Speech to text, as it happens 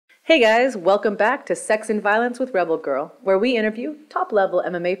Hey guys, welcome back to Sex and Violence with Rebel Girl, where we interview top-level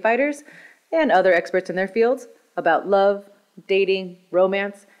MMA fighters and other experts in their fields about love, dating,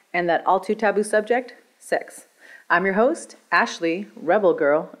 romance, and that all-too-taboo subject, sex. I'm your host, Ashley, Rebel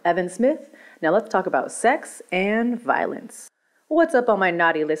Girl, Evan Smith. Now let's talk about sex and violence. What's up, all my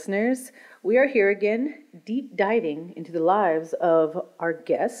naughty listeners? We are here again, deep diving into the lives of our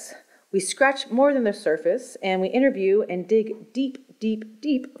guests. We scratch more than the surface, and we interview and dig deep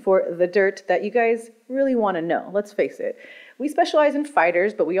for the dirt that you guys really want to know. Let's face it. We specialize in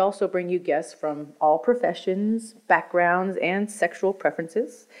fighters, but we also bring you guests from all professions, backgrounds, and sexual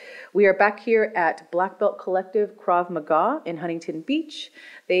preferences. We are back here at Black Belt Collective Krav Maga in Huntington Beach.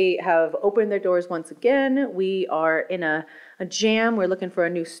 They have opened their doors once again. We are in a jam. We're looking for a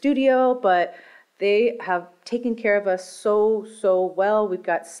new studio, but they have taken care of us so well. We've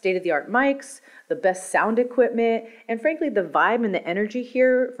got state-of-the-art mics, the best sound equipment, and frankly, the vibe and the energy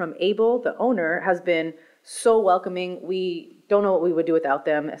here from Abel, the owner, has been so welcoming. We don't know what we would do without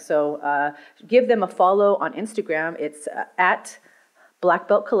them. So give them a follow on Instagram. It's at Black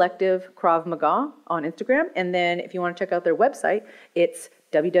Belt Collective Krav Maga on Instagram. And then if you want to check out their website, it's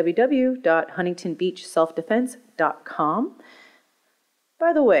www.huntingtonbeachselfdefense.com.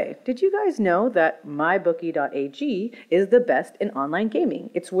 By the way, did you guys know that mybookie.ag is the best in online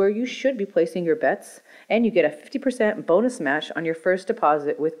gaming? It's where you should be placing your bets, and you get a 50% bonus match on your first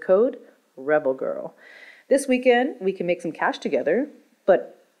deposit with code REBELGIRL. This weekend, we can make some cash together,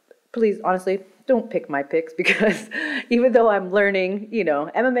 but please, honestly, don't pick my picks because even though I'm learning,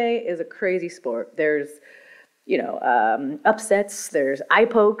 MMA is a crazy sport. There's upsets, there's eye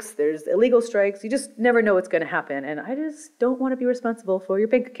pokes, there's illegal strikes. You just never know what's going to happen. And I just don't want to be responsible for your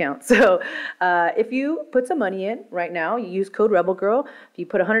bank account. So if you put some money in right now, you use code REBELGIRL. If you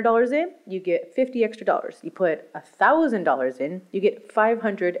put $100 in, you get $50 extra. You put $1,000 in, you get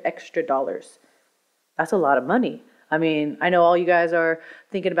 $500 extra. That's a lot of money. I mean, I know all you guys are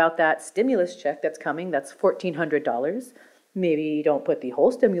thinking about that stimulus check that's coming. That's $1,400. Maybe you don't put the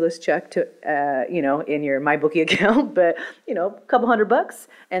whole stimulus check to, in your MyBookie account, but, a couple $100,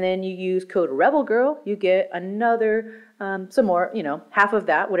 and then you use code REBELGIRL, you get another, some more, half of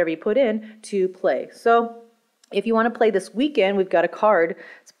that, whatever you put in, to play. So if you want to play this weekend, we've got a card.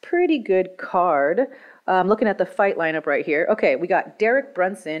 It's a pretty good card. I'm looking at the fight lineup right here. Okay, we got Derek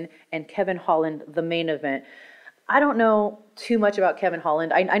Brunson and Kevin Holland, the main event. I don't know too much about Kevin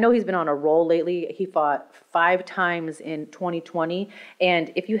Holland. I know he's been on a roll lately. He fought 5 times in 2020.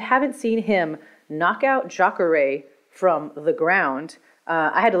 And if you haven't seen him knock out Jacare from the ground,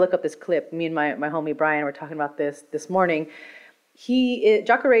 I had to look up this clip. Me and my homie Brian were talking about this morning.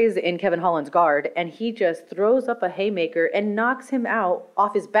 Jacare is in Kevin Holland's guard, and he just throws up a haymaker and knocks him out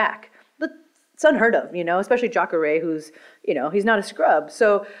off his back. It's unheard of, especially Jacare, who's, he's not a scrub.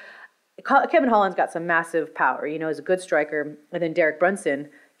 So Kevin Holland's got some massive power, he's a good striker. And then Derek Brunson,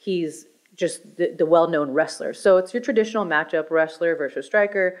 he's just the well-known wrestler. So it's your traditional matchup, wrestler versus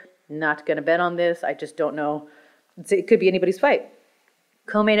striker. Not going to bet on this. I just don't know. It could be anybody's fight.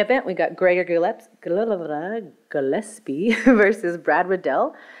 Co-main event, we got Gregor Gillespie versus Brad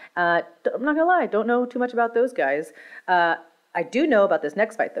Riddell. I'm not going to lie, don't know too much about those guys. I do know about this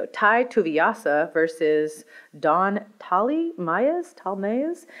next fight, though. Tai Tuivasa versus Don Talmayas.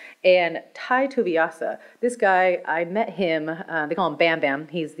 And Tai Tuivasa, this guy, I met him, they call him Bam Bam.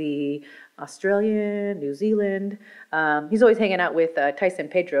 He's the Australian, New Zealand. He's always hanging out with Tyson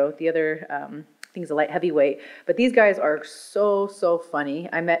Pedro, the other, I think he's a light heavyweight. But these guys are so funny.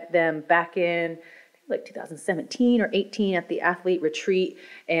 I met them back in, I think like 2017 or 18 at the athlete retreat.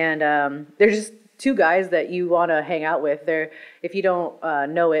 And they're just 2 guys that you want to hang out with. They're, if you don't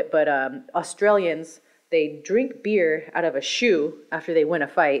know it, but Australians, they drink beer out of a shoe after they win a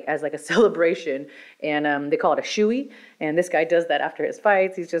fight as like a celebration, and they call it a shoey. And this guy does that after his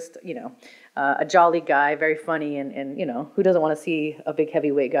fights. He's just, a jolly guy, very funny, and who doesn't want to see a big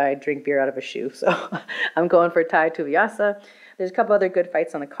heavyweight guy drink beer out of a shoe? So I'm going for Tai Tuivasa. There's a couple other good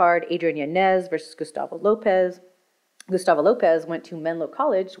fights on the card. Adrian Yanez versus Gustavo Lopez. Gustavo Lopez went to Menlo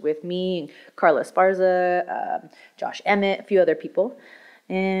College with me, Carla Esparza, Josh Emmett, a few other people.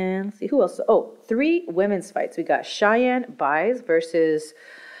 And let's see, who else? 3 women's fights. We got Cheyenne Baez versus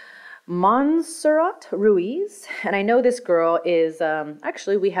Montserrat Ruiz. And I know this girl is,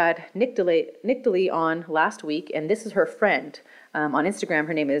 actually, we had Nick DeLee on last week, and this is her friend. On Instagram,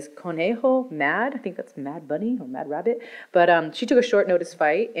 her name is Conejo Mad. I think that's Mad Bunny or Mad Rabbit. But she took a short notice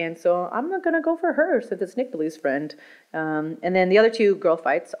fight, and so I'm not going to go for her since it's Nick DeLee's friend. And then the other 2 girl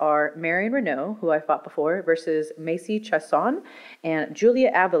fights are Marion Renault, who I fought before, versus Macy Chasson, and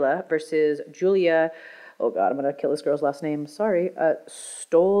Julia Avila versus Julia Oh God, I'm gonna kill this girl's last name. Sorry,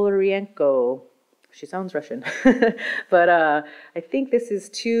 Stolorienko. She sounds Russian. But I think this is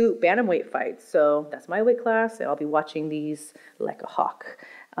 2 bantamweight fights. So that's my weight class. And I'll be watching these like a hawk.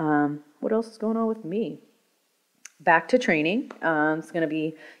 What else is going on with me? Back to training. It's going to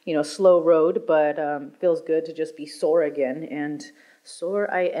be, slow road, but feels good to just be sore again. And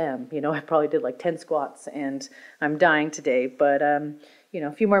sore I am. I probably did like 10 squats and I'm dying today. But,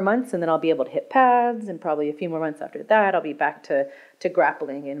 a few more months and then I'll be able to hit pads. And probably a few more months after that, I'll be back to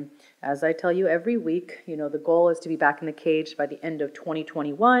grappling. And as I tell you every week, the goal is to be back in the cage by the end of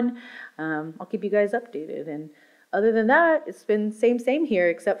 2021. I'll keep you guys updated. And other than that, it's been same here,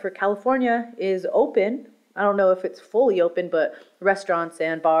 except for California is open. I don't know if it's fully open, but restaurants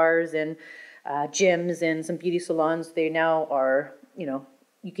and bars and gyms and some beauty salons, they now are, you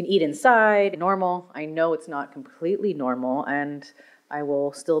can eat inside. Normal. I know it's not completely normal, and I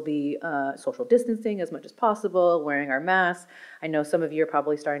will still be social distancing as much as possible, wearing our masks. I know some of you are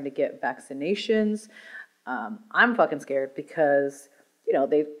probably starting to get vaccinations. I'm fucking scared because,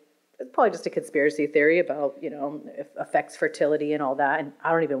 it's probably just a conspiracy theory about, if affects fertility and all that. And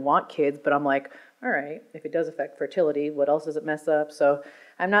I don't even want kids, but I'm like, all right, if it does affect fertility, what else does it mess up? So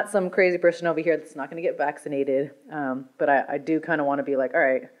I'm not some crazy person over here that's not going to get vaccinated. But I do kind of want to be like, all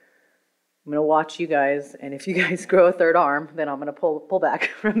right, I'm going to watch you guys. And if you guys grow a third arm, then I'm going to pull back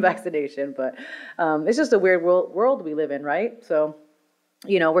from vaccination. But it's just a weird world we live in, right? So,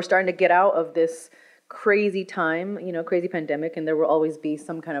 we're starting to get out of this crazy time, crazy pandemic, and there will always be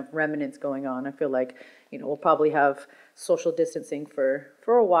some kind of remnants going on. I feel like, we'll probably have social distancing for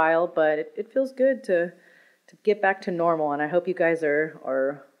a while, but it feels good to get back to normal. And I hope you guys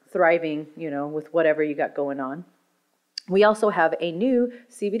are thriving, with whatever you got going on. We also have a new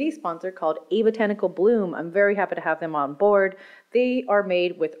CBD sponsor called A Botanical Bloom. I'm very happy to have them on board. They are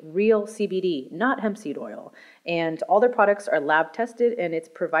made with real CBD, not hemp seed oil. And all their products are lab tested and it's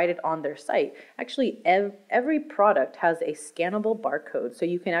provided on their site. Actually, every product has a scannable barcode. So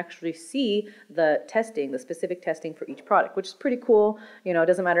you can actually see the testing, the specific testing for each product, which is pretty cool. It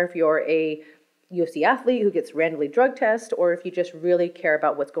doesn't matter if you're a UFC athlete who gets randomly drug tested, or if you just really care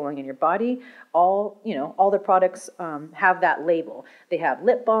about what's going in your body, all the products have that label. They have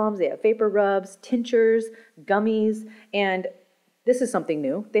lip balms, they have vapor rubs, tinctures, gummies, and this is something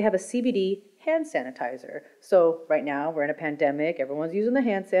new. They have a CBD hand sanitizer. So right now we're in a pandemic, everyone's using the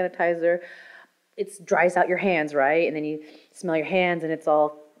hand sanitizer. It dries out your hands, right? And then you smell your hands and it's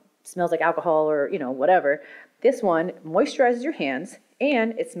all smells like alcohol or, whatever. This one moisturizes your hands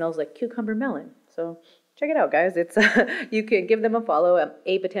and it smells like cucumber melon. So check it out, guys. It's you can give them a follow at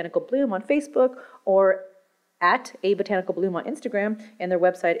A Botanical Bloom on Facebook or at A Botanical Bloom on Instagram, and their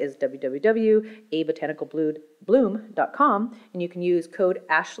website is www.abotanicalbloom.com, and you can use code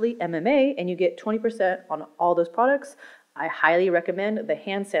AshleyMMA and you get 20% on all those products. I highly recommend the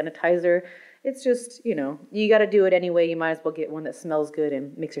hand sanitizer. It's just, you got to do it anyway. You might as well get one that smells good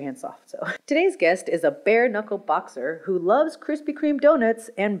and makes your hands soft. So today's guest is a bare knuckle boxer who loves Krispy Kreme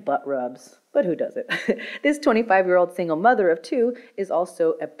donuts and butt rubs. But who doesn't? This 25-year-old single mother of 2 is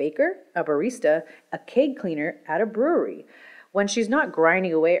also a baker, a barista, a keg cleaner at a brewery. When she's not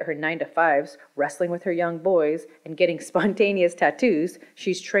grinding away at her 9-to-5s, wrestling with her young boys, and getting spontaneous tattoos,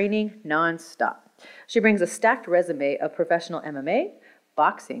 she's training nonstop. She brings a stacked resume of professional MMA,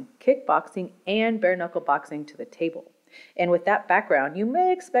 boxing, kickboxing, and bare knuckle boxing to the table. And with that background, you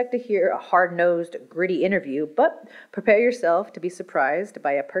may expect to hear a hard-nosed, gritty interview, but prepare yourself to be surprised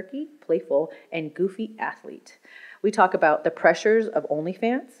by a perky, playful, and goofy athlete. We talk about the pressures of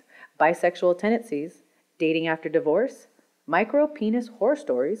OnlyFans, bisexual tendencies, dating after divorce, micro-penis horror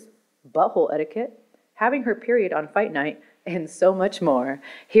stories, butthole etiquette, having her period on fight night, and so much more.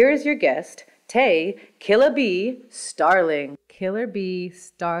 Here is your guest, Killa Bee Starling. Killa Bee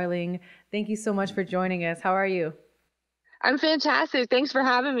Starling, thank you so much for joining us. How are you? I'm fantastic. Thanks for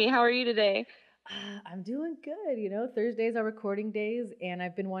having me. How are you today? I'm doing good. Thursdays are recording days, and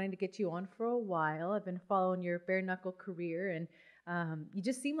I've been wanting to get you on for a while. I've been following your bare knuckle career, and you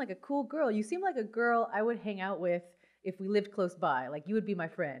just seem like a cool girl. You seem like a girl I would hang out with if we lived close by. Like you would be my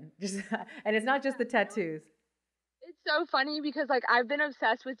friend. Just, and it's not just the tattoos. It's so funny because I've been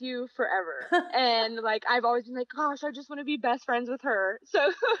obsessed with you forever. And I've always been like, gosh, I just want to be best friends with her.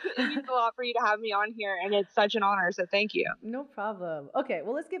 So it means a lot for you to have me on here and it's such an honor. So thank you. No problem. Okay,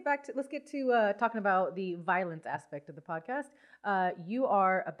 well, let's get to talking about the violence aspect of the podcast. You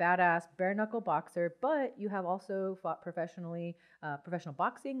are a badass bare knuckle boxer, but you have also fought professionally, professional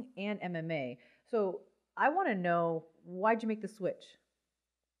boxing and MMA. So I want to know, why'd you make the switch?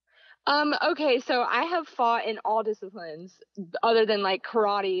 Okay, so I have fought in all disciplines other than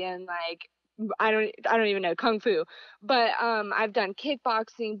karate and I don't even know, kung fu. But I've done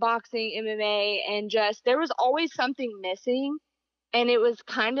kickboxing, boxing, MMA, and just there was always something missing. And it was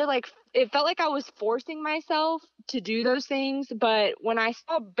kind of like, it felt like I was forcing myself to do those things. But when I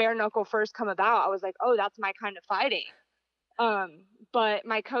saw bare knuckle first come about, I was like, oh, that's my kind of fighting. But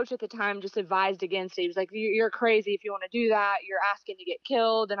my coach at the time just advised against it. He was like, you're crazy if you want to do that. You're asking to get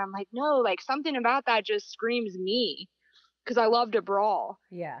killed. And I'm like, no, like something about that just screams me, because I love to brawl.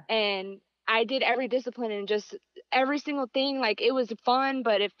 Yeah. And I did every discipline and just every single thing. Like it was fun,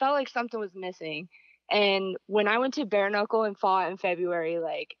 but it felt like something was missing. And when I went to bare knuckle and fought in February,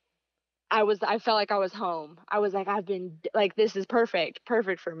 like I felt like I was home. I was like, I've been like, this is perfect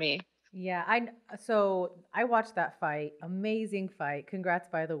for me. Yeah, so I watched that fight. Amazing fight. Congrats,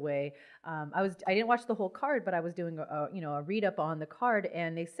 by the way. I didn't watch the whole card, but I was doing a read up on the card,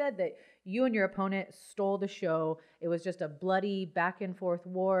 and they said that you and your opponent stole the show. It was just a bloody back and forth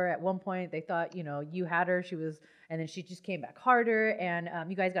war. At one point, they thought you had her. And then she just came back harder, and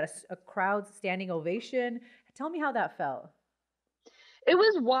you guys got a crowd standing ovation. Tell me how that felt. It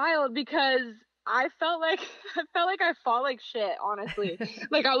was wild because I felt like I fought like shit, honestly.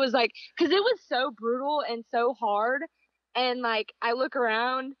 Like I was like, because it was so brutal and so hard, and like I look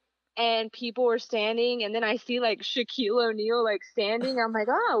around and people were standing, and then I see like Shaquille O'Neal like standing. I'm like,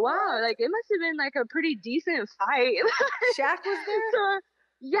 oh wow, like it must have been like a pretty decent fight. Shaq was there. So,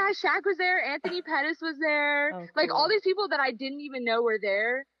 yeah, Shaq was there. Anthony Pettis was there. Oh, like cool. all these people that I didn't even know were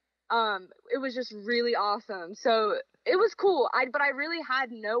there. It was just really awesome. So it was cool. But I really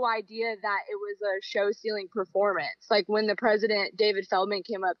had no idea that it was a show stealing performance. Like when the president, David Feldman,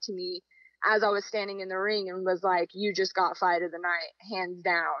 came up to me as I was standing in the ring and was like, you just got fight of the night, hands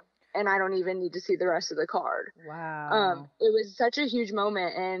down. And I don't even need to see the rest of the card. Wow. It was such a huge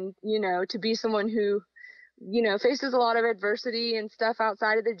moment. And, to be someone who, faces a lot of adversity and stuff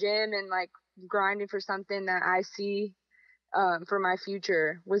outside of the gym and like grinding for something that I see for my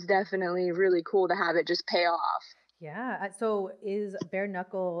future was definitely really cool to have it just pay off. Yeah. So is bare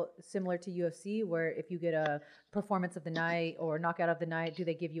knuckle similar to UFC, where if you get a performance of the night or knockout of the night, do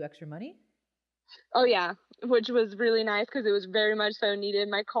they give you extra money? Oh yeah, which was really nice because it was very much so needed.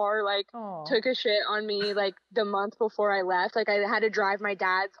 My car took a shit on me like the month before I left. Like I had to drive my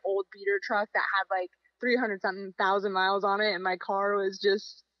dad's old beater truck that had like 300 something thousand miles on it, and my car was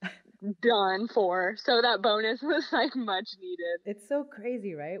just done for. So that bonus was like much needed. It's so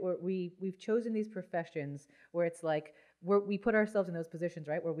crazy, right? Where we've chosen these professions where it's like we put ourselves in those positions,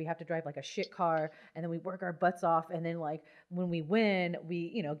 right? Where we have to drive like a shit car and then we work our butts off, and then like when we win,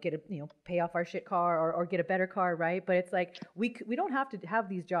 we get pay off our shit car or get a better car, right? But it's like we don't have to have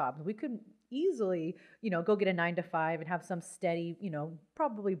these jobs. We could easily go get a 9 to 5 and have some steady,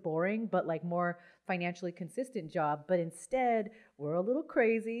 probably boring but like more financially consistent job. But instead we're a little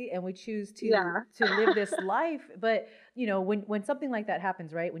crazy and we choose to live this life. But when something like that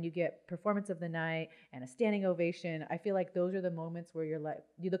happens, right, when you get performance of the night and a standing ovation, I feel like those are the moments where you're like,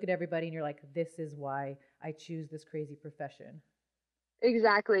 you look at everybody and you're like, this is why I choose this crazy profession.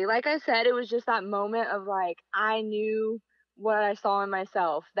 Exactly. Like I said, it was just that moment of like I knew what I saw in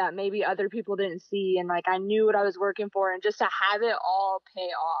myself that maybe other people didn't see, and like I knew what I was working for, and just to have it all pay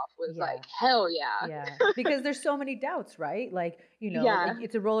off was like hell yeah. Yeah. Because there's so many doubts, right? Like, like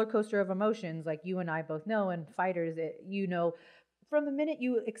it's a roller coaster of emotions, like you and I both know, and fighters, from the minute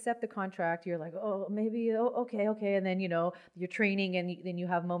you accept the contract, you're like, oh, maybe, okay. And then, you're training and then you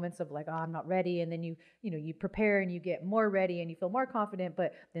have moments of like, oh, I'm not ready. And then you prepare and you get more ready and you feel more confident,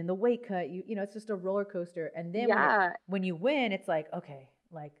 but then the weight cut, it's just a roller coaster. And then when you win, it's like, okay,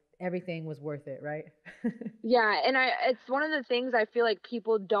 like everything was worth it, right? Yeah. And it's one of the things I feel like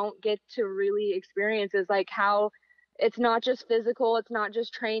people don't get to really experience is like how it's not just physical, it's not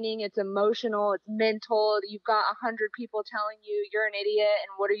just training, it's emotional, it's mental. You've got 100 people telling you you're an idiot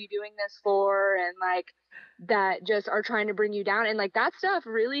and what are you doing this for, and like that just are trying to bring you down, and like that stuff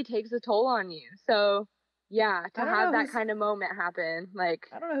really takes a toll on you. So yeah, to have that kind of moment happen, like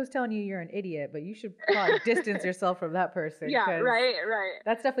I don't know who's telling you you're an idiot, but you should probably distance yourself from that person. Yeah, right.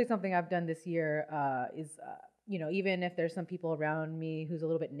 That's definitely something I've done this year. Even if there's some people around me who's a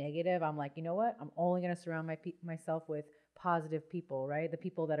little bit negative, I'm like, you know what? I'm only going to surround myself with positive people, right? The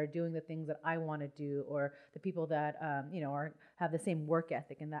people that are doing the things that I want to do, or the people that have the same work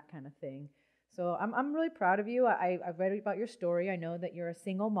ethic and that kind of thing. So I'm really proud of you. I've read about your story. I know that you're a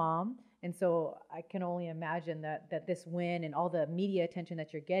single mom, and so I can only imagine that this win and all the media attention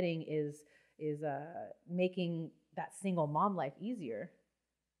that you're getting is making that single mom life easier.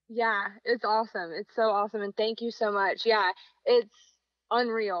 Yeah, it's awesome. It's so awesome. And thank you so much. Yeah, it's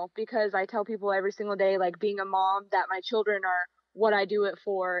unreal because I tell people every single day, like being a mom, that my children are what I do it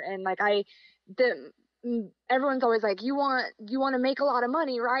for. And like everyone's always like, you want to make a lot of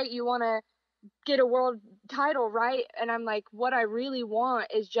money, right? You want to get a world title, right? And I'm like, what I really want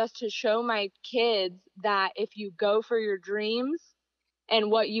is just to show my kids that if you go for your dreams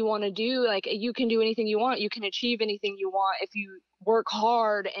and what you want to do, like, you can do anything you want. You can achieve anything you want. If you work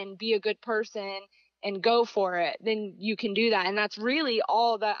hard and be a good person and go for it, then you can do that. And that's really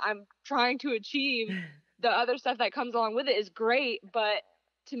all that I'm trying to achieve. The other stuff that comes along with it is great, but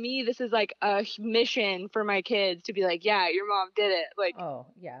to me, this is like a mission for my kids to be like, yeah, your mom did it. Like, Oh,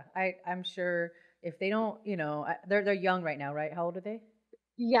 yeah. I'm sure if they don't, they're young right now, right? How old are they?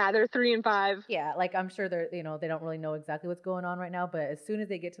 yeah, they're 3 and 5. Yeah, like I'm sure they're, they don't really know exactly what's going on right now, but as soon as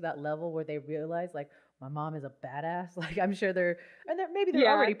they get to that level where they realize like my mom is a badass, like I'm sure they're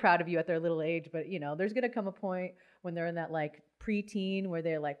Yeah, already proud of you at their little age, but there's gonna come a point when they're in that like preteen where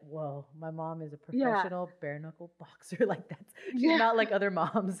they're like, whoa, my mom is a yeah, professional bare knuckle boxer. Like she's yeah. not like other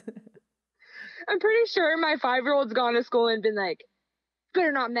moms. I'm pretty sure my 5-year-old's gone to school and been like,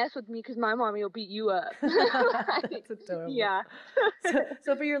 better not mess with me because my mommy will beat you up. That's adorable. Yeah.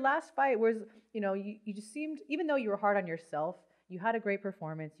 So for your last fight, you just seemed, even though you were hard on yourself, you had a great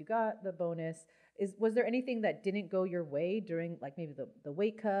performance, you got the bonus. Was there anything that didn't go your way during like maybe the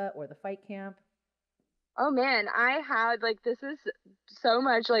weight cut or the fight camp? Oh man, I had like, this is so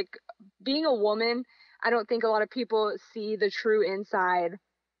much like, being a woman, I don't think a lot of people see the true inside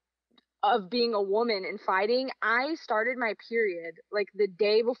of being a woman and fighting. I started my period like the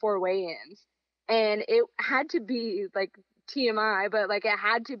day before weigh-ins, and it had to be like TMI, but like it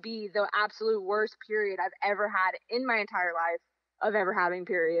had to be the absolute worst period I've ever had in my entire life of ever having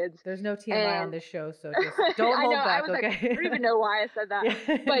periods. There's no TMI on And this show, so just don't I hold know, I back, was like, I okay? don't even know why I said that.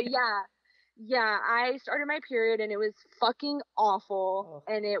 Yeah. But yeah, I started my period and it was fucking awful.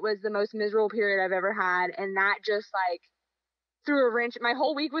 Oh. And it was the most miserable period I've ever had. And that just like threw a wrench. My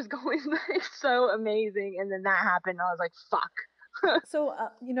whole week was going like so amazing. And then that happened. And I was like, fuck. So,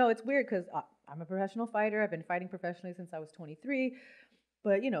 it's weird because I'm a professional fighter. I've been fighting professionally since I was 23.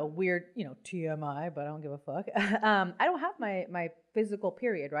 But weird, TMI, but I don't give a fuck. I don't have my physical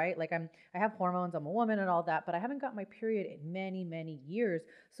period, right? Like I have hormones, I'm a woman and all that, but I haven't got my period in many, many years.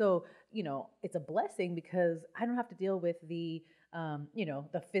 So, it's a blessing because I don't have to deal with the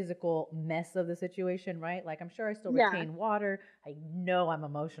physical mess of the situation, right? Like I'm sure I still Yeah. retain water. I know I'm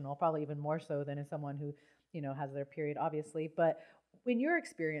emotional, probably even more so than someone who, has their period, obviously. But in your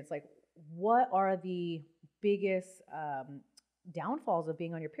experience, like what are the biggest downfalls of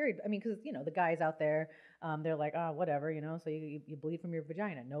being on your period? I mean, because the guys out there, they're like, oh, whatever, so you bleed from your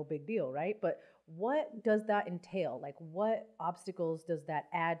vagina, no big deal, right? But what does that entail? Like, what obstacles does that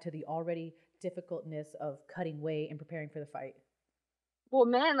add to the already difficultness of cutting weight and preparing for the fight? Well,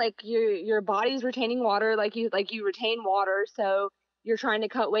 man, like your body's retaining water, like you retain water, so you're trying to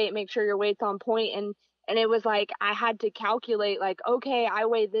cut weight, make sure your weight's on point, and it was like I had to calculate like, okay, I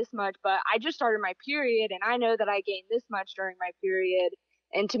weigh this much, but I just started my period and I know that I gained this much during my period,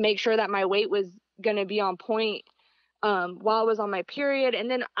 and to make sure that my weight was gonna be on point while I was on my period. And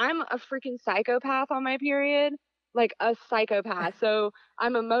then I'm a freaking psychopath on my period, like a psychopath. So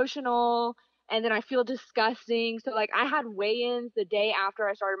I'm emotional and then I feel disgusting. So like I had weigh-ins the day after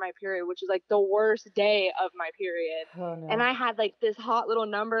I started my period, which is like the worst day of my period. Oh And no. I had like this hot little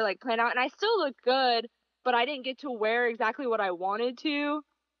number like planned out and I still looked good, but I didn't get to wear exactly what I wanted to.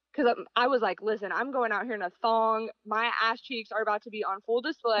 Because I was like, listen, I'm going out here in a thong. My ass cheeks are about to be on full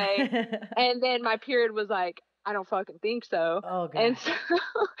display. And then my period was like, I don't fucking think so. Oh And god. so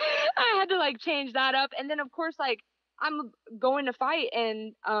I had to like change that up. And then of course, like I'm going to fight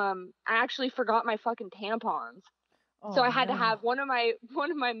and I actually forgot my fucking tampons. So Oh I had to no. have one of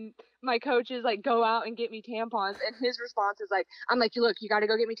my coaches like go out and get me tampons, and his response is like, I'm like, look, you got to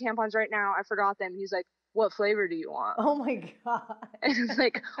go get me tampons right now. I forgot them. He's like, what flavor do you want? Oh my god. And it's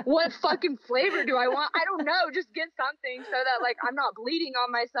like, what fucking flavor do I want? I don't know. Just get something so that like I'm not bleeding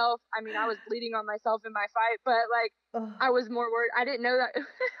on myself. I mean, I was bleeding on myself in my fight, but like Ugh. I was more worried. I didn't know that.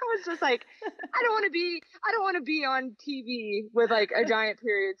 I was just like, I don't want to be on TV with like a giant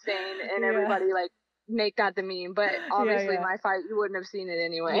period stain and Yeah. everybody like make that the meme. But Yeah, obviously yeah. my fight, you wouldn't have seen it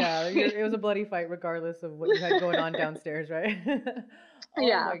anyway. Yeah, it was a bloody fight regardless of what you had going on downstairs, right? Oh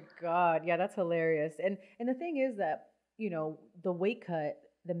Yeah. my God. Yeah, that's hilarious. And the thing is that, the weight cut,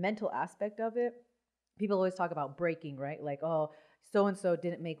 the mental aspect of it, people always talk about breaking, right? Like, oh, so and so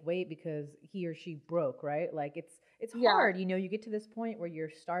didn't make weight because he or she broke, right? Like it's Yeah. hard, you get to this point where you're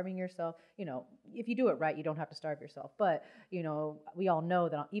starving yourself. If you do it right, you don't have to starve yourself. But, we all know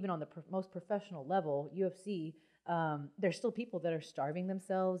that even on the most professional level, UFC, there's still people that are starving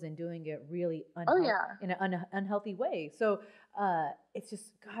themselves and doing it really Oh yeah. in an unhealthy way. So it's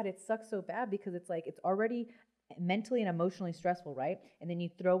just, God, it sucks so bad because it's like, it's already mentally and emotionally stressful, right? And then you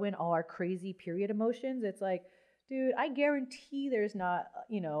throw in all our crazy period emotions. It's like, dude, I guarantee there's not,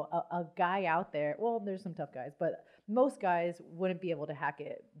 a guy out there. Well, there's some tough guys, but most guys wouldn't be able to hack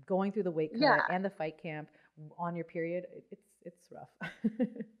it. Going through the weight cut Yeah. and the fight camp on your period, it's rough.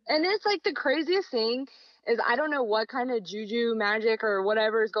 And it's like the craziest thing is I don't know what kind of juju magic or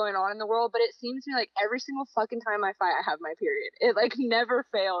whatever is going on in the world, but it seems to me like every single fucking time I fight, I have my period. It like never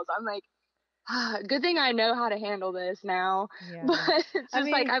fails. I'm like, good thing I know how to handle this now. Yeah. But it's I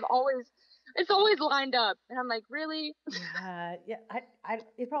just like mean, it's always lined up, and I'm like, really? yeah.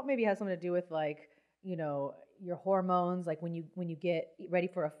 It probably maybe has something to do with like, your hormones. Like when you get ready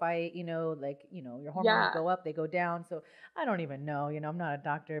for a fight, like, your hormones Yeah. go up, they go down. So I don't even know. I'm not a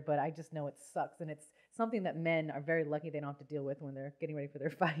doctor, but I just know it sucks, and it's something that men are very lucky they don't have to deal with when they're getting ready for their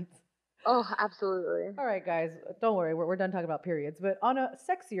fights. Oh, absolutely. All right, guys, don't worry. We're done talking about periods. But on a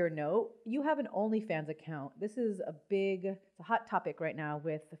sexier note, you have an OnlyFans account. This is it's a hot topic right now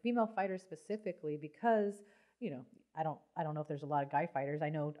with the female fighters specifically because, I don't know if there's a lot of guy fighters. I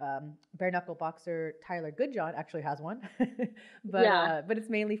know bare knuckle boxer Tyler Goodjohn actually has one, but Yeah. but it's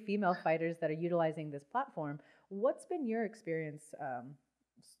mainly female fighters that are utilizing this platform. What's been your experience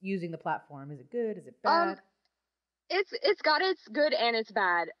using the platform? Is it good? Is it bad? It's got its good and its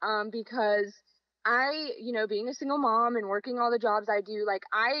bad. Because I, being a single mom and working all the jobs I do, like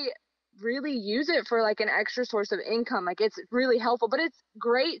I really use it for like an extra source of income. Like it's really helpful, but it's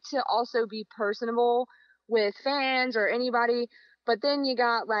great to also be personable with fans or anybody. But then you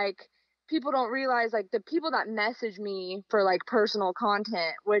got like people don't realize like the people that message me for like personal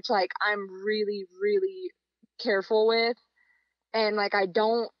content, which like I'm really, really careful with. And like I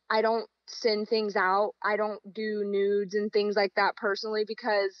don't send things out. I don't do nudes and things like that personally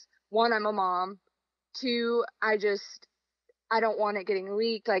because one, I'm a mom. Two, I don't want it getting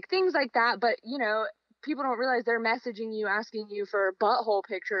leaked, like things like that. But people don't realize they're messaging you asking you for butthole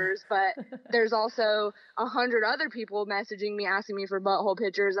pictures, but there's also 100 other people messaging me asking me for butthole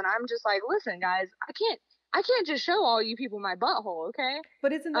pictures, and I'm just like, listen, guys, I can't just show all you people my butthole, okay?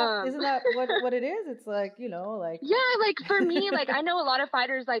 But isn't that what it is? It's like, like Yeah, like for me, like I know a lot of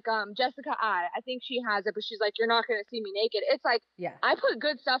fighters like Jessica I think she has it, but she's like, you're not gonna see me naked. It's like yeah. I put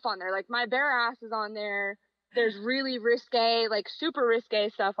good stuff on there. Like my bare ass is on there. There's really risque, like super risque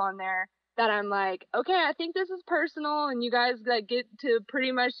stuff on there that I'm like, okay, I think this is personal and you guys like get to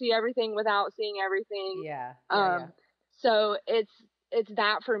pretty much see everything without seeing everything. Yeah. So it's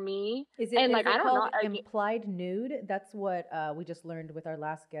that for me. Is And it like I don't called know, like, implied nude? That's what we just learned with our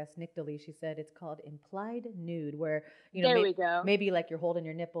last guest, Nick Daly. She said it's called implied nude, where there we go. maybe like you're holding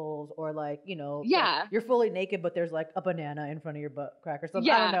your nipples, or like like Yeah. you're fully naked, but there's like a banana in front of your butt crack or something.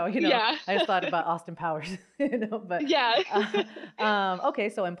 Yeah. I don't know. Yeah. I just thought about Austin Powers, But Yeah. okay,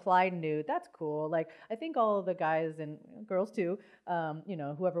 so implied nude. That's cool. Like I think all of the guys and girls too,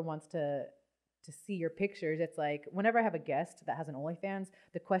 whoever wants to see your pictures, it's like whenever I have a guest that has an OnlyFans,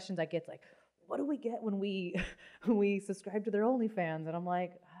 the questions I get is like, what do we get when we when we subscribe to their OnlyFans? And I'm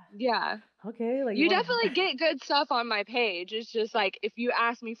like, Yeah. okay, like You definitely get good stuff on my page. It's just like if you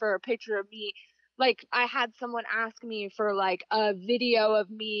ask me for a picture of me, like I had someone ask me for like a video of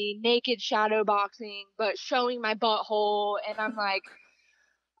me naked shadow boxing but showing my butthole, and I'm like,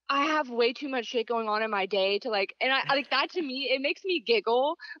 I have way too much shit going on in my day to like, and I like that to me, it makes me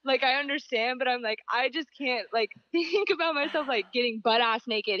giggle. Like I understand, but I'm like, I just can't like think about myself like getting butt ass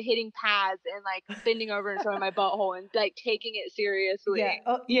naked, hitting pads, and like bending over and showing my butthole and like taking it seriously. Yeah.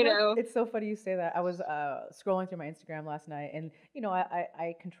 Oh, You know? it's so funny you say that. I was scrolling through my Instagram last night, and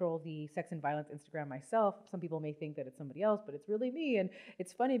I control the sex and violence Instagram myself. Some people may think that it's somebody else, but it's really me. And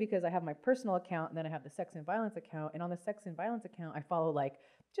it's funny because I have my personal account, and then I have the sex and violence account. And on the sex and violence account, I follow like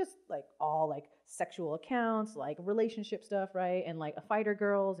just like all like sexual accounts, like relationship stuff, right? And like fighter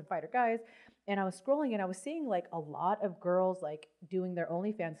girls and fighter guys. And I was scrolling and I was seeing like a lot of girls like doing their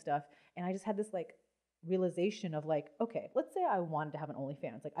OnlyFans stuff. And I just had this like realization of like, okay, let's say I wanted to have an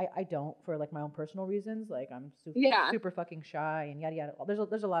OnlyFans. Like I don't, for like my own personal reasons. Like I'm Yeah. super fucking shy and yada yada.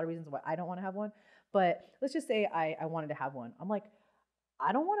 There's a lot of reasons why I don't want to have one. But let's just say I wanted to have one. I'm like,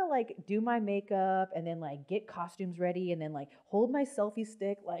 I don't want to like do my makeup and then like get costumes ready and then like hold my selfie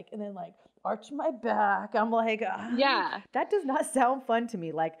stick like and then like arch my back. I'm like, Yeah. that does not sound fun to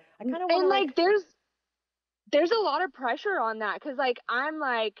me. Like I kind of want to And like like there's a lot of pressure on that because like I'm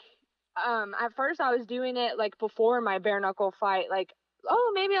like at first I was doing it like before my bare knuckle fight, like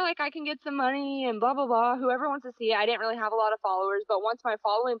oh, maybe like I can get some money and blah blah blah. Whoever wants to see it. I didn't really have a lot of followers, but once my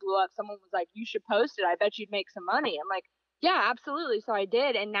following blew up, someone was like, "You should post it. I bet you'd make some money." I'm like, "Yeah, absolutely." So I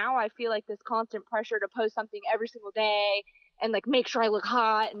did, and now I feel like this constant pressure to post something every single day and like make sure I look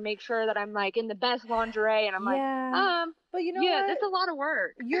hot and make sure that I'm like in the best lingerie, and I'm like, Yeah. But you know yeah, what? that's a lot of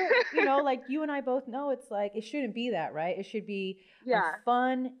work. Like you and I both know it's like it shouldn't be that, right? It should be a Yeah.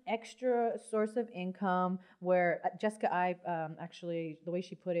 fun extra source of income where Jessica I actually the way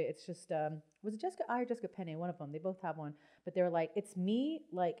she put it, it's just was it Jessica I or Jessica Penne, one of them. They both have one, but they're like it's me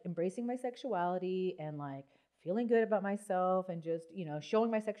like embracing my sexuality and like feeling good about myself and just, showing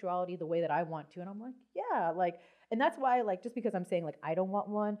my sexuality the way that I want to. And I'm like, yeah, like and that's why like just because I'm saying like I don't want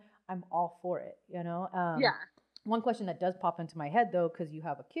one, I'm all for it, Yeah. One question that does pop into my head though, because you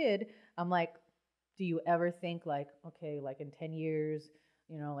have a kid, I'm like, do you ever think like, okay, like in 10 years,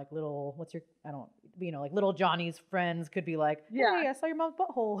 like little, what's your, I don't, like little Johnny's friends could be like, Yeah. hey, I saw your mom's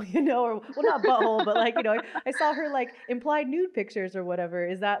butthole, or, well, not butthole, but like, I saw her like implied nude pictures or whatever.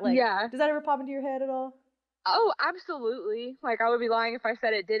 Is that like, Yeah. does that ever pop into your head at all? Oh, absolutely. Like I would be lying if I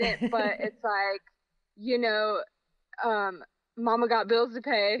said it didn't, but it's like, you know, mama got bills to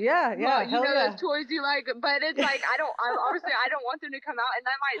pay. Yeah, yeah, hell Those yeah. toys you like, but it's like I don't want them to come out, and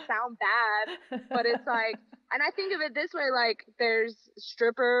that might sound bad, but it's like, and I think of it this way, like there's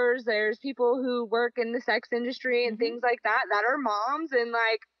strippers, there's people who work in the sex industry and things like that are moms, and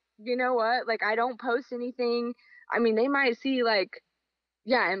like, you know what? Like I don't post anything. I mean, they might see like,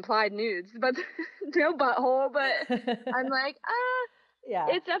 yeah, implied nudes, but no butthole, but I'm like, Yeah.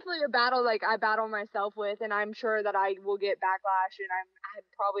 it's definitely a battle like I battle myself with, and I'm sure that I will get backlash, and I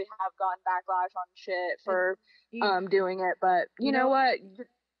probably have gotten backlash on shit for doing it, but you know what?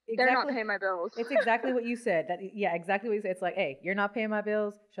 They're not paying my bills. It's exactly what you said. Yeah, exactly what you said. It's like, hey, you're not paying my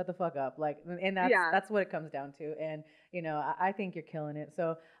bills. Shut the fuck up. Like, and that's what it comes down to. And I think you're killing it.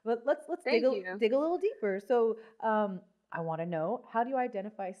 So, but let's dig a little deeper. So, I want to know, how do you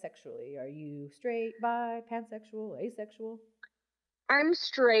identify sexually? Are you straight, bi, pansexual, asexual? I'm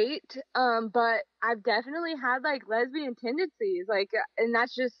straight, but I've definitely had like lesbian tendencies, like, and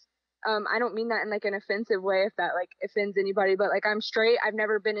that's just, I don't mean that in like an offensive way if that like offends anybody, but like I'm straight. I've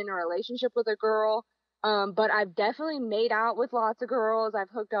never been in a relationship with a girl, but I've definitely made out with lots of girls. I've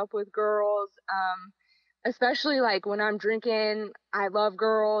hooked up with girls, especially like when I'm drinking. I love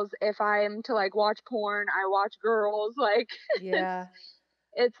girls. If I am to like watch porn, I watch girls. Like, yeah,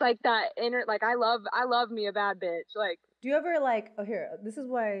 it's like that inner, like I love me a bad bitch. Like, do you ever like, oh, here, this is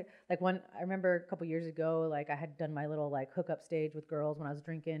why, like when I remember a couple years ago, like I had done my little like hookup stage with girls when I was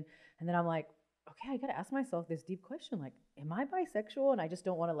drinking. And then I'm like, okay, I got to ask myself this deep question. Like, am I bisexual? And I just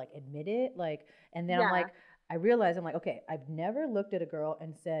don't want to like admit it. Like, and then I'm like, I realized I'm like, okay, I've never looked at a girl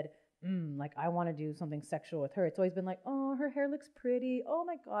and said, like I want to do something sexual with her. It's always been like, oh, her hair looks pretty. Oh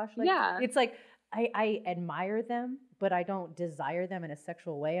my gosh. Like, it's like, I admire them, but I don't desire them in a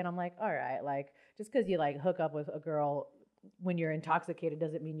sexual way. And I'm like, all right, like just because you like hook up with a girl when you're intoxicated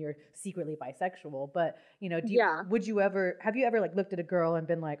doesn't mean you're secretly bisexual. But would you ever have you ever like looked at a girl and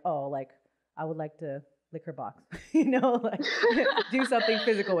been like, oh, like I would like to lick her box, like do something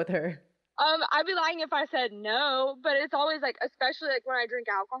physical with her? I'd be lying if I said no, but it's always like, especially like when I drink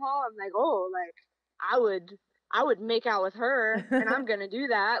alcohol, I'm like, oh, like I would make out with her, and I'm gonna do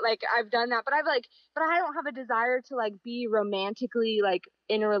that. Like I've done that, but but I don't have a desire to like be romantically like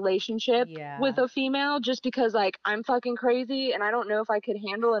in a relationship with a female, just because like I'm fucking crazy, and I don't know if I could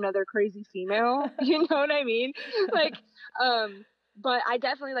handle another crazy female. You know what I mean? Like, but I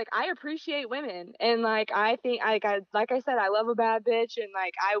definitely like I appreciate women, and like I think like I said, I love a bad bitch, and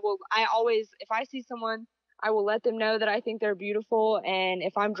like I always, if I see someone, I will let them know that I think they're beautiful, and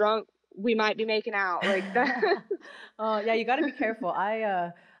if I'm drunk, we might be making out like that. Oh yeah, you got to be careful.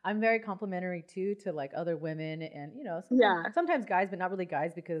 I'm very complimentary too to like other women, and sometimes guys, but not really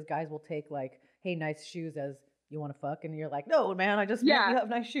guys, because guys will take like, hey, nice shoes as you want to fuck, and you're like, no man, I just meant you have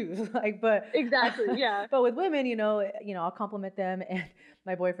nice shoes. Like, but exactly, yeah. But with women, I'll compliment them, and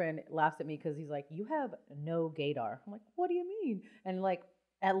my boyfriend laughs at me because he's like, you have no gaydar. I'm like, what do you mean? And like,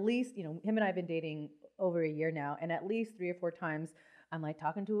 at least him and I've been dating over a year now, and at least 3 or 4 times I'm like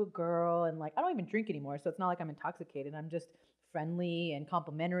talking to a girl, and like I don't even drink anymore, so it's not like I'm intoxicated. I'm just friendly and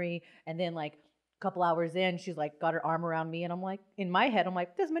complimentary, and then like couple hours in, she's like got her arm around me, and I'm like, in my head, I'm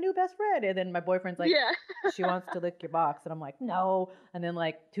like, this is my new best friend. And then my boyfriend's like, she wants to lick your box. And I'm like, no. And then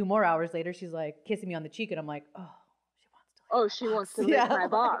like 2 more hours later, she's like kissing me on the cheek, and I'm like, oh, she wants to lick my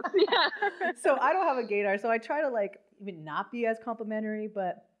box. Yeah. So I don't have a gaydar. So I try to like even not be as complimentary,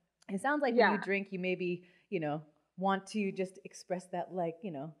 but it sounds like when you drink, you maybe, want to just express that like,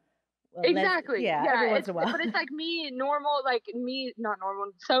 Exactly. Yeah, Yeah. every once in a while. But it's like me normal, like me, not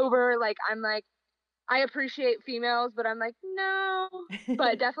normal, sober. Like I'm like, I appreciate females, but I'm like, no.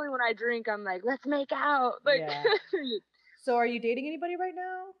 But definitely when I drink, I'm like, let's make out. Like, Yeah. So are you dating anybody right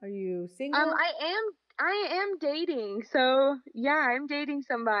now? Are you single? I am dating. So yeah, I'm dating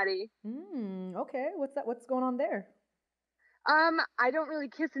somebody. Okay. What's that? What's going on there? I don't really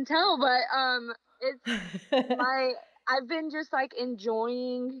kiss and tell, but it's my I've been just like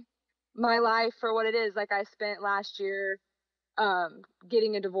enjoying my life for what it is. Like I spent last year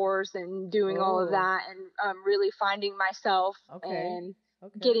getting a divorce and doing all of Oh, that and really finding myself okay. and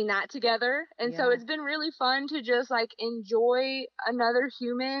Okay. getting that together. And so Yeah. it's been really fun to just like enjoy another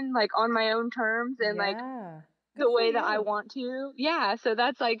human like on my own terms and like Yeah. Good the for way that I you. want to. Yeah, so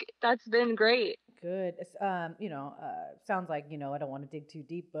that's been great. Good. Sounds like, I don't want to dig too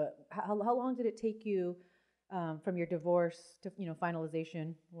deep, but how long did it take you from your divorce to,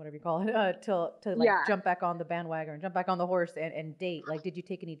 finalization, whatever you call it, to like Yeah. jump back on the bandwagon or jump back on the horse and date? Like, did you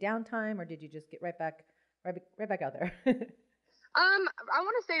take any downtime or did you just get right back out there? I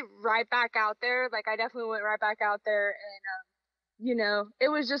want to say right back out there. Like I definitely went right back out there and it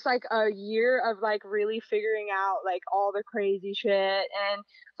was just like a year of like really figuring out like all the crazy shit and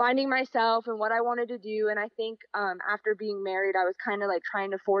finding myself and what I wanted to do. And I think after being married, I was kind of like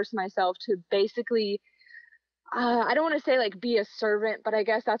trying to force myself to basically I don't want to say like be a servant, but I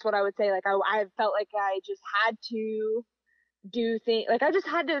guess that's what I would say. Like I felt like I just had to do things like I just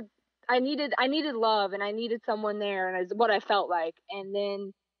had to I needed love and I needed someone there and is what I felt like. And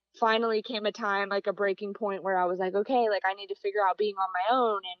then finally came a time like a breaking point where I was like, okay, like I need to figure out being on my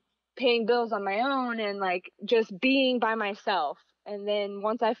own and paying bills on my own and like just being by myself. And then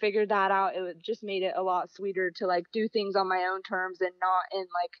once I figured that out, just made it a lot sweeter to like do things on my own terms and not in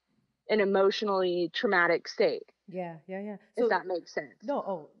like an emotionally traumatic state, Yeah, yeah, yeah. if So that makes sense.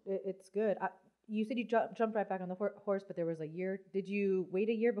 no, it's good. You said you jumped right back on the horse, but there was a year. Did you wait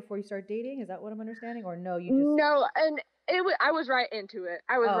a year before you started dating? Is that what I'm understanding? Or no, you just. No, and I was right into it.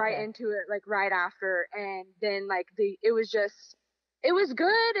 I was Oh, right okay. into it like right after, and then like it was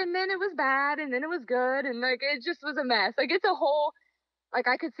good and then it was bad and then it was good and like it just was a mess. Like it's a whole like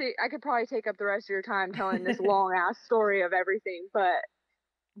I could probably take up the rest of your time telling this long ass story of everything, but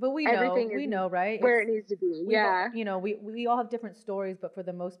But everything is we know, right? where it needs to be. We've all, Yeah. we all have different stories, but for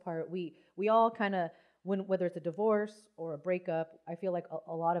the most part, we all kind of whether it's a divorce or a breakup, I feel like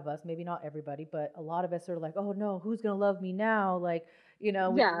a lot of us, maybe not everybody, but a lot of us are like, oh no, who's gonna love me now? Like,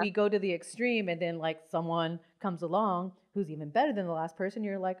 Yeah. we go to the extreme, and then like someone comes along who's even better than the last person.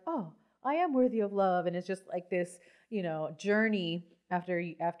 You're like, oh, I am worthy of love, and it's just like this, journey after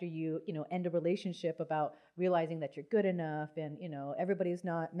you end a relationship about realizing that you're good enough and everybody's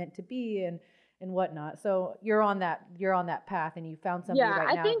not meant to be and whatnot. So you're on that path and you found somebody Yeah,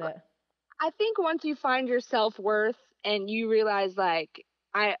 right now that. I think once you find your self-worth and you realize like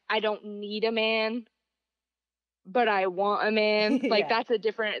I don't need a man, but I want a man. Like Yeah.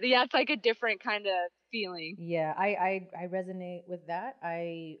 that's like a different kind of feeling. Yeah, I resonate with that.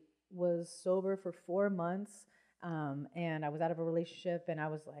 I was sober for 4 months, and I was out of a relationship, and I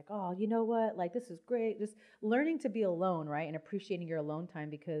was like, oh, you know what? Like, this is great. Just learning to be alone, right? And appreciating your alone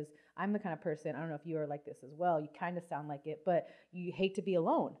time because I'm the kind of person, I don't know if you are like this as well. You kind of sound like it, but you hate to be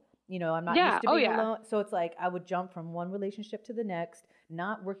alone. I'm not Yeah, used to oh being yeah. alone. So it's like I would jump from one relationship to the next,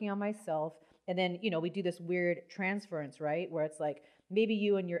 not working on myself. And then, we do this weird transference, right? Where it's like maybe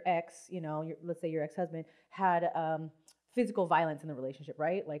you and your ex, let's say your ex husband, had physical violence in the relationship,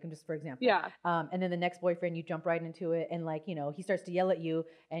 right? Like, just for example. Yeah. And then the next boyfriend, you jump right into it, and like, he starts to yell at you,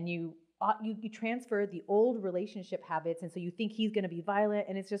 and you transfer the old relationship habits, and so you think he's going to be violent,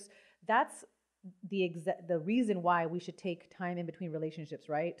 and it's just that's the reason why we should take time in between relationships,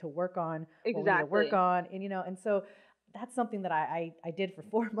 right? To work on what we need to work Exactly. on, and so that's something that I did for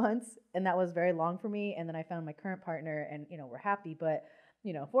 4 months, and that was very long for me. And then I found my current partner, and we're happy. But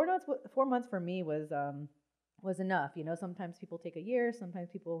 4 months for me was enough. Sometimes people take a year, sometimes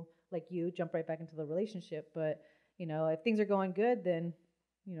people like you jump right back into the relationship. But if things are going good, then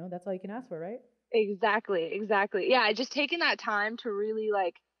that's all you can ask for, right? Exactly. Exactly. Yeah, just taking that time to really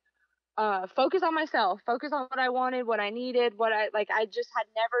like focus on myself, focus on what I wanted, what I needed, what I just had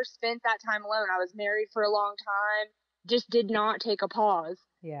never spent that time alone. I was married for a long time, just did not take a pause.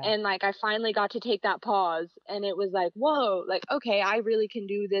 Yeah. And like I finally got to take that pause and it was like, whoa, like okay, I really can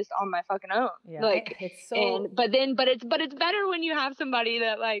do this on my fucking own. Yeah. Like It's and so but it's better when you have somebody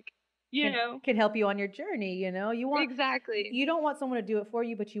that like, you can know, can help you on your journey. exactly. You don't want someone to do it for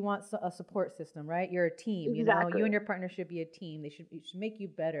you, but you want a support system, right? You're a team. You and Exactly. your partner should be a team. It should make you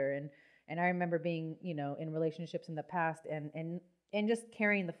better. And I remember being in relationships in the past, and and just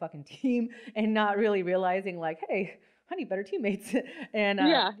carrying the fucking team and not really realizing like, hey, I need better teammates. And,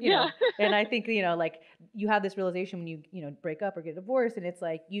 and I think, like you have this realization when you break up or get divorced, and it's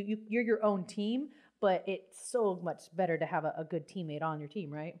like, you're your own team, but it's so much better to have a good teammate on your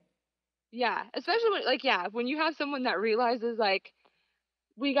team, right? Yeah, especially when you have someone that realizes like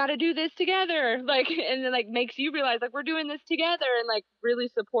we got to do this together, like, and then like makes you realize like we're doing this together and like really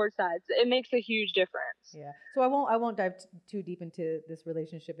supports that. It makes a huge difference. Yeah. So I won't dive too deep into this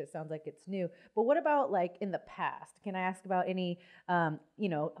relationship. It sounds like it's new. But what about like in the past? Can I ask about any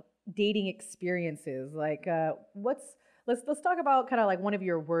dating experiences? Like let's talk about kind of like one of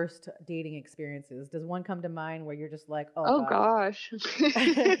your worst dating experiences. Does one come to mind where you're just like, oh Oh God. gosh.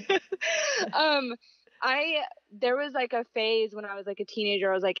 There was like a phase when I was like a teenager,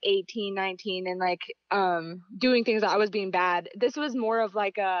 I was like 18, 19, and like doing things that I was being bad. This was more of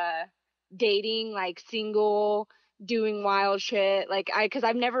like a dating, like single, doing wild shit. Like cause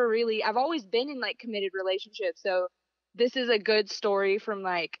I've always been in like committed relationships. So this is a good story from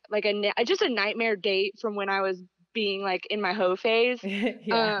just a nightmare date from when I was being like in my hoe phase.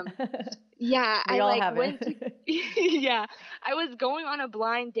 Yeah. Yeah, We I all like have went to it. yeah, I was going on a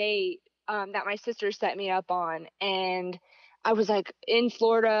blind date that my sister set me up on, and I was like in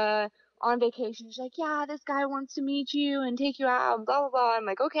Florida on vacation. She's like, "Yeah, this guy wants to meet you and take you out and blah blah blah." I'm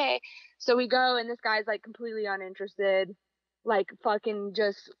like, "Okay." So we go, and this guy's like completely uninterested, like fucking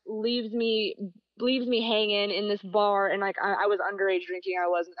just leaves me hanging in this bar, and like I was underage drinking.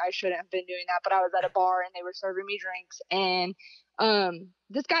 I shouldn't have been doing that, but I was at a bar and they were serving me drinks, and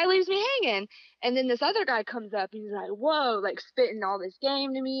this guy leaves me hanging. And then this other guy comes up and he's like, whoa, like spitting all this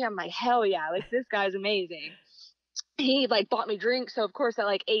game to me. I'm like, hell yeah, like this guy's amazing. He like bought me drinks. So of course at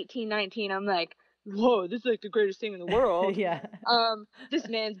like 18, 19, I'm like, whoa, this is like the greatest thing in the world. Yeah. This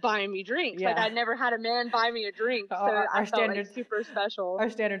man's buying me drinks. Like Yeah. I never had a man buy me a drink. So I felt like super special. Our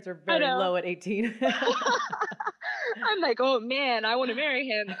standards are I very know. low at 18. I'm like, oh man, I want to marry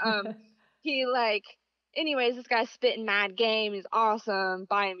him. He like, anyways, this guy's spitting mad game. He's awesome,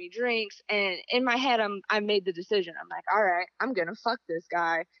 buying me drinks, and in my head, I made the decision. I'm like, all right, I'm gonna fuck this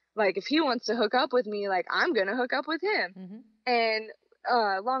guy. Like, if he wants to hook up with me, like, I'm gonna hook up with him. Mm-hmm.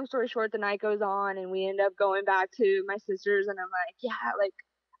 And long story short, the night goes on, and we end up going back to my sister's, and I'm like, yeah, like,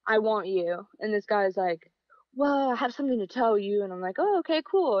 I want you. And this guy's like, well, I have something to tell you, and I'm like, oh, okay,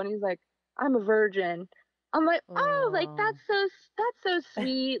 cool. And he's like, I'm a virgin. I'm like, oh, like that's so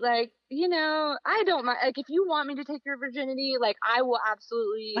sweet. Like, I don't mind. Like, if you want me to take your virginity, like, I will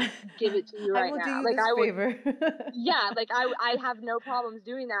absolutely give it to you I right will do now. you Like, this I would, favor. yeah, like I have no problems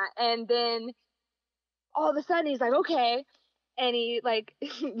doing that. And then all of a sudden he's like, okay, and he like,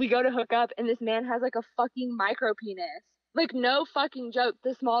 we go to hook up, and this man has like a fucking micro penis. Like, no fucking joke,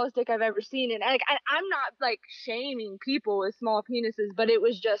 the smallest dick I've ever seen. And like, I'm not like shaming people with small penises, but it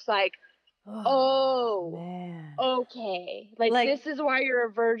was just like, oh, man. okay, like this is why you're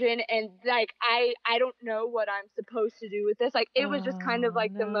a virgin, and like I don't know what I'm supposed to do with this. Like, it was just kind of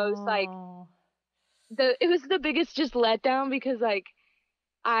like the most like it was the biggest just letdown, because like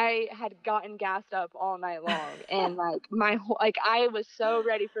I had gotten gassed up all night long, and like my whole, like I was so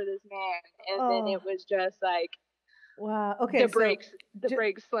ready for this man, and then it was just like, wow. Okay. The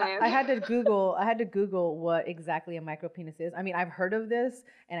brakes slammed. I had to Google what exactly a micropenis is. I mean, I've heard of this,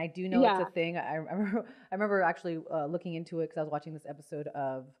 and I do know it's a thing. I remember actually looking into it because I was watching this episode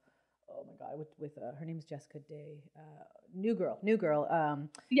of, oh my God, with her name's Jessica Day, New Girl.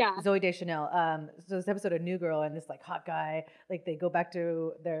 Zoe Deschanel. So this episode of New Girl, and this like hot guy, like they go back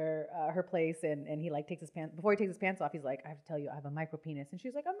to her place, and he like takes his pants, before he takes his pants off, he's like, I have to tell you, I have a micropenis, and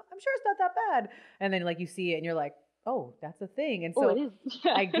she's like, I'm sure it's not that bad, and then like you see it, and you're like, oh, that's a thing. And so it is.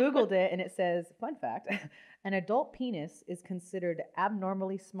 Yeah. I Googled it, and it says, fun fact, an adult penis is considered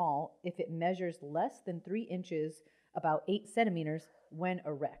abnormally small if it measures less than 3 inches, about 8 centimeters, when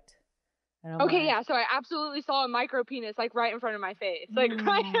erect. Okay, yeah, so I absolutely saw a micro penis like right in front of my face. Like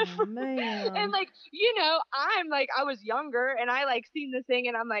right in front. Man. And like, I'm like, I was younger, and I like seen this thing,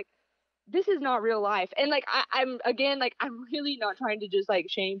 and I'm like, this is not real life. And like I'm again, like, I'm really not trying to just like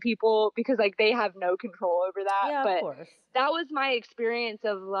shame people, because like they have no control over that. Yeah, but of course. That was my experience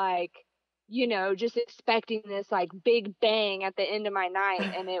of like, just expecting this like big bang at the end of my night,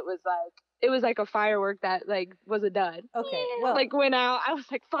 and it was like a firework that like was a dud. Okay, Yeah, well, like went out. I was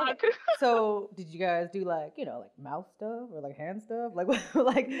like, fuck. Okay. So did you guys do like, like mouth stuff or like hand stuff? Like,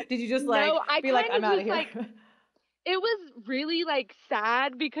 like did you just like be like, I'm out of here? Like, it was really like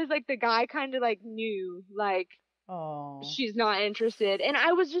sad, because like the guy kind of like knew like, oh, she's not interested, and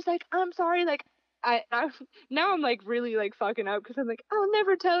I was just like, I'm sorry, like now I'm like really like fucking up because I'm like, I'll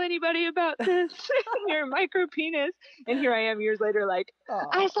never tell anybody about this. You're a micro penis, and here I am years later, like,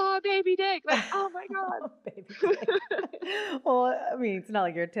 I saw a baby dick. Like, oh my god, baby dick. Well, I mean, it's not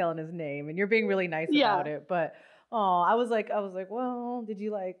like you're telling his name, and you're being really nice about it. But I was like, well, did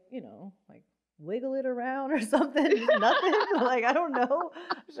you like, like wiggle it around or something? Nothing. Like, I don't know.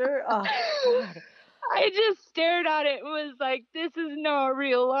 Sure. Oh God. I just stared at it and was like, this is not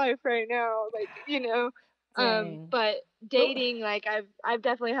real life right now. Like, Dang. But dating, like I've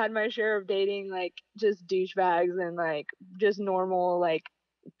definitely had my share of dating, like just douchebags and like just normal, like,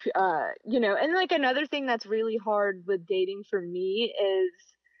 and like another thing that's really hard with dating for me is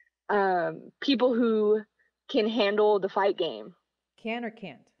people who can handle the fight game. Can or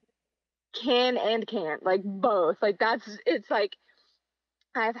can't? Can and can't, like both. Like it's like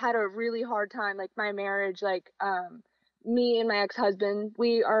I've had a really hard time, like my marriage, like me and my ex-husband,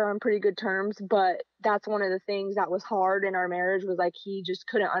 we are on pretty good terms, but that's one of the things that was hard in our marriage was like he just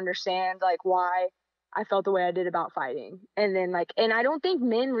couldn't understand like why I felt the way I did about fighting. And then like, and I don't think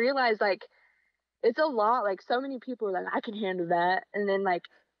men realize like it's a lot, like so many people are like, I can handle that. And then like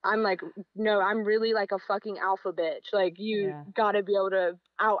I'm like, no, I'm really like a fucking alpha bitch. Like you gotta be able to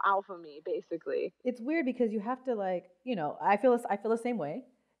out alpha me, basically. It's weird because you have to like, I feel the same way,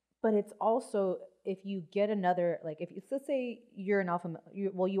 but it's also if you get another, like if you, let's say you're an alpha,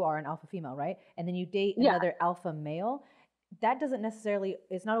 you are an alpha female, right? And then you date another alpha male. That doesn't necessarily,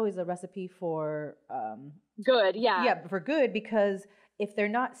 it's not always a recipe for good. Yeah, for good, because if they're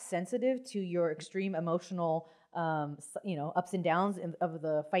not sensitive to your extreme emotional ups and downs of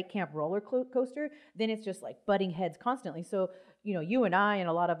the fight camp roller coaster, then it's just like butting heads constantly. So you and I and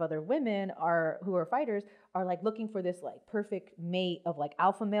a lot of other women who are fighters are like looking for this like perfect mate of like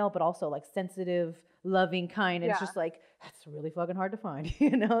alpha male, but also like sensitive, loving, kind. And it's just like, that's really fucking hard to find,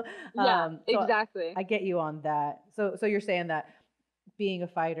 Yeah, exactly. I get you on that. So you're saying that being a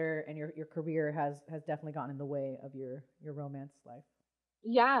fighter and your career has definitely gotten in the way of your romance life.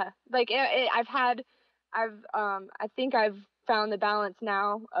 Yeah, like I think I've found the balance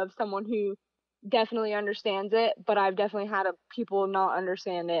now of someone who definitely understands it, but I've definitely had people not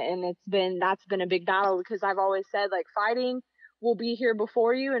understand it, and that's been a big battle because I've always said like fighting will be here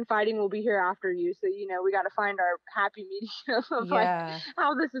before you and fighting will be here after you. So we got to find our happy medium of like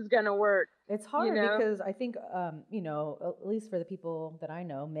how this is gonna work. It's hard because I think at least for the people that I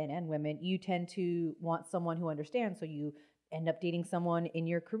know, men and women, you tend to want someone who understands. So you end up dating someone in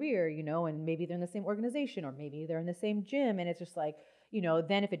your career, and maybe they're in the same organization or maybe they're in the same gym. And it's just like,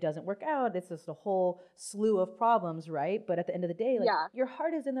 then if it doesn't work out, it's just a whole slew of problems, right? But at the end of the day, like your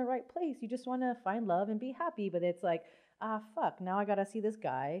heart is in the right place. You just want to find love and be happy. But it's like, fuck, now I got to see this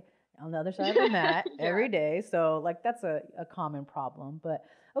guy on the other side of the mat every day. So like that's a common problem. But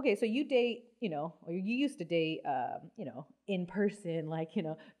okay, so you date, or you used to date, in person, like,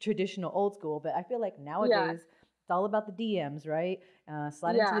 traditional old school. But I feel like nowadays, it's all about the DMs, right?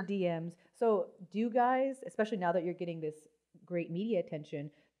 Slide into the DMs. So do you guys, especially now that you're getting this great media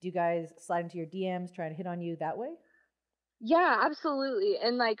attention, do you guys slide into your DMs, try to hit on you that way? Yeah, absolutely.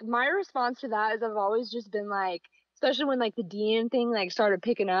 And like my response to that is I've always just been like, especially when like the DM thing like started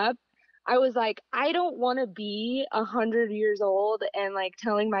picking up, I was like, I don't want to be 100 years old and like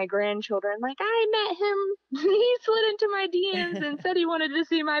telling my grandchildren like I met him, he slid into my DMs and said he wanted to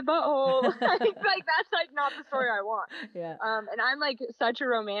see my butthole. Like that's like not the story I want. Yeah. And I'm like such a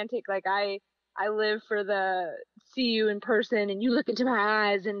romantic. Like I live for the see you in person and you look into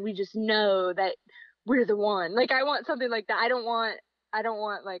my eyes and we just know that we're the one. Like I want something like that. I don't want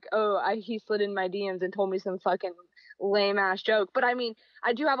like, he slid in my DMs and told me some fucking lame ass joke. But I mean,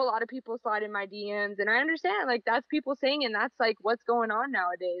 I do have a lot of people slide in my DMs and I understand like that's people saying and that's like what's going on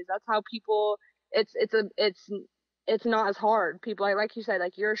nowadays. That's how people it's not as hard. People like you said,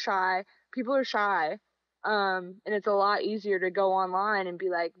 like you're shy. People are shy. And it's a lot easier to go online and be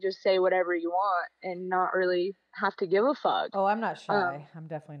like, just say whatever you want and not really have to give a fuck. Oh, I'm not shy. I'm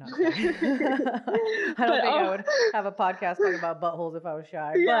definitely not shy. I don't think I would have a podcast talking about buttholes if I was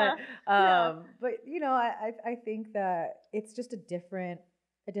shy. Yeah, but I think that it's just a different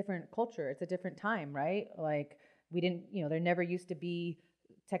culture. It's a different time, right? Like we didn't, there never used to be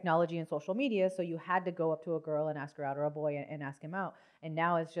technology and social media, so you had to go up to a girl and ask her out, or a boy and ask him out. And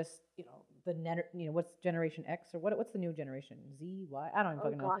now it's just, what's Generation X or what's the new generation? Z, Y? I don't even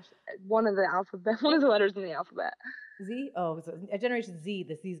fucking know. One of the letters in the alphabet. Z? Oh, so a Generation Z,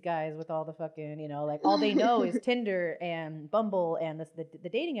 these guys with all the fucking, like all they know is Tinder and Bumble and the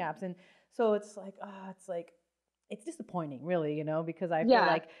dating apps. And so it's like, it's disappointing, really, because I feel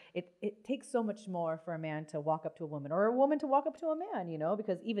like it takes so much more for a man to walk up to a woman or a woman to walk up to a man,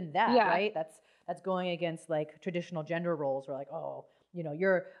 because even that, right? That's that's going against like traditional gender roles. Or like, oh,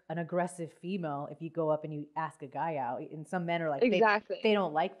 you're an aggressive female if you go up and you ask a guy out. And some men are like, Exactly. they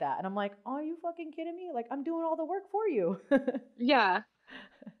don't like that. And I'm like, oh, are you fucking kidding me? Like, I'm doing all the work for you. Yeah.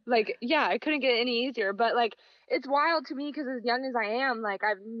 Like, yeah, I couldn't get any easier. But like, it's wild to me because as young as I am, like,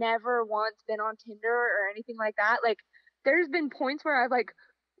 I've never once been on Tinder or anything like that. Like, there's been points where I've like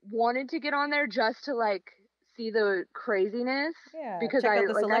wanted to get on there just to like see the craziness Yeah, because check out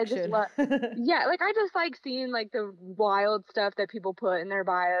the I just selection. love, yeah, like I just like seeing like the wild stuff that people put in their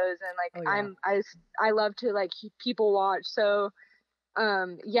bios, and like Oh yeah. I love to like people watch. So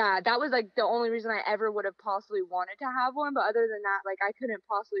yeah, that was like the only reason I ever would have possibly wanted to have one. But other than that, like I couldn't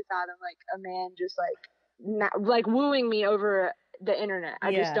possibly fathom like a man just like like wooing me over the internet.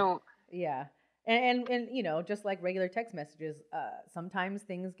 I just Yeah, don't. yeah. And just like regular text messages, sometimes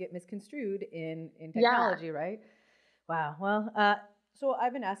things get misconstrued in Yeah. technology, right? Wow. Well, so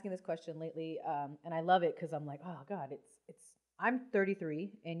I've been asking this question lately, and I love it because I'm like, oh God, it's. I'm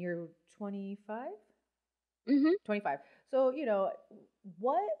 33 and you're 25. Mhm. 25. So,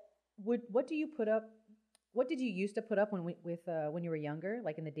 what what do you put up? What did you used to put up when you were younger,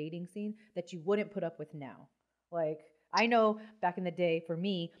 like in the dating scene, that you wouldn't put up with now? Like, I know back in the day for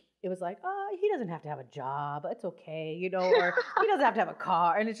me, it was like, oh, he doesn't have to have a job. It's okay, or he doesn't have to have a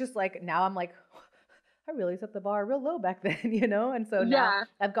car. And it's just like now I'm like, I really set the bar real low back then, And so now Yeah.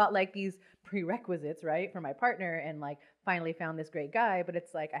 I've got like these prerequisites, right, for my partner, and like finally found this great guy, but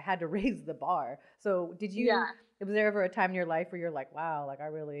it's like I had to raise the bar. So Yeah. was there ever a time in your life where you're like, wow, like I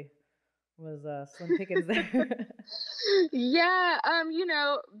really was slim pickings there? Yeah.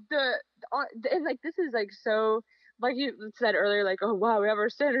 And like this is like so like you said earlier, like, oh wow, we have our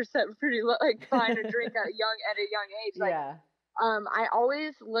standards set pretty low, like buying a drink at a young age. Like, Yeah. I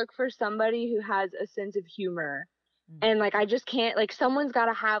always look for somebody who has a sense of humor. Mm. And like I just can't, like, someone's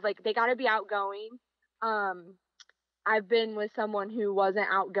gotta have, like, they gotta be outgoing. Um I've been with someone who wasn't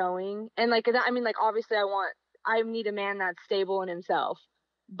outgoing, and like that, I mean, like, obviously I need a man that's stable in himself,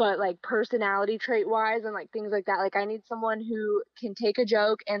 but like personality trait wise and like things like that, like I need someone who can take a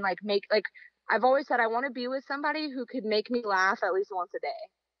joke and like make, like, I've always said I want to be with somebody who could make me laugh at least once a day.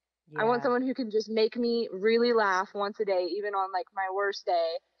 I want Yeah. someone who can just make me really laugh once a day, even on like my worst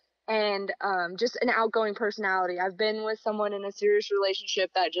day. And just an outgoing personality. I've been with someone in a serious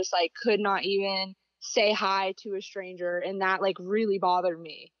relationship that just like could not even say hi to a stranger, and that like really bothered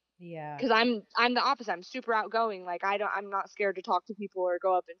me. Yeah. Because I'm the opposite. I'm super outgoing. Like I'm not scared to talk to people or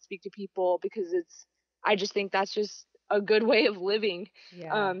go up and speak to people because I just think that's just a good way of living.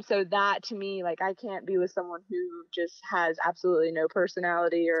 Yeah. So that to me, like, I can't be with someone who just has absolutely no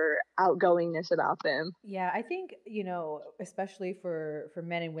personality or outgoingness about them. Yeah, I think, especially for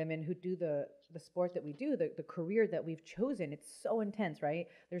men and women who do the sport that we do, the career that we've chosen, it's so intense, right?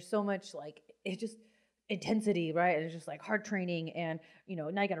 There's so much like it's just intensity, right? And it's just like hard training and now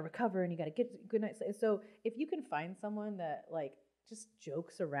you got to recover and you got to get good night sleep. So if you can find someone that like just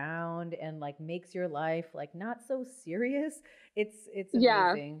jokes around and like makes your life like not so serious, it's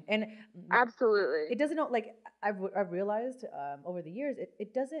Yeah, amazing. And absolutely. it doesn't know like I've realized over the years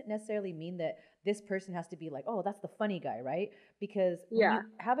it doesn't necessarily mean that this person has to be like, oh, that's the funny guy, right? Because when Yeah, you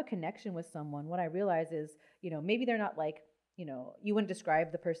have a connection with someone, what I realize is maybe they're not like you wouldn't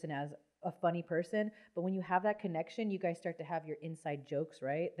describe the person as a funny person, but when you have that connection, you guys start to have your inside jokes,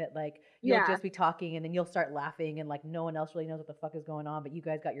 right? That like you'll yeah, just be talking and then you'll start laughing and like no one else really knows what the fuck is going on, but you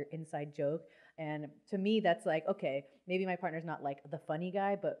guys got your inside joke. And to me, that's like, okay, maybe my partner's not like the funny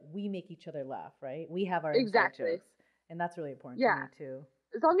guy, but we make each other laugh, right? We have our inside exactly. jokes. And that's really important to Yeah, me too.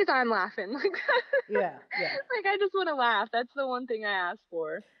 as long as I'm laughing, like, Yeah, yeah. like I just want to laugh. That's the one thing I ask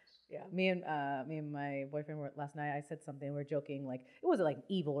for. Yeah, me and my boyfriend were last night. I said something. We are joking, like it wasn't like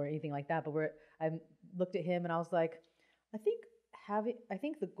evil or anything like that. But I looked at him and I was like, I think I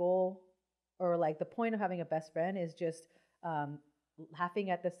think the goal or like the point of having a best friend is just um, laughing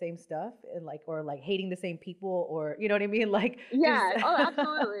at the same stuff and like or like hating the same people or you know what I mean, like just Yeah. Oh,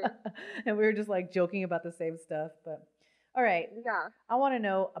 absolutely. and we were just like joking about the same stuff. But all right, Yeah. I want to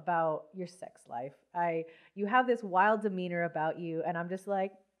know about your sex life. You have this wild demeanor about you, and I'm just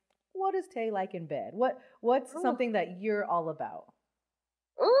like, what is Tay like in bed? What's Ooh. something that you're all about?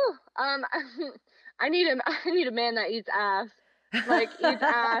 Ooh. I need a man that eats ass. Like, eats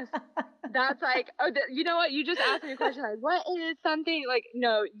ass. That's like, oh, you know what? You just asked me a question like, what is something like?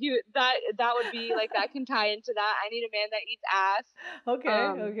 No, that would be like that can tie into that. I need a man that eats ass.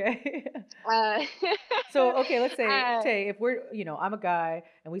 Okay, Um. okay. Uh. So, okay, let's say, uh Tay, if I'm a guy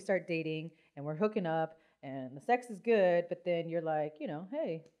and we start dating and we're hooking up and the sex is good, but then you're like,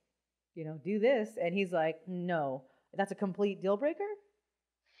 hey, do this. And he's like, no, that's a complete deal breaker?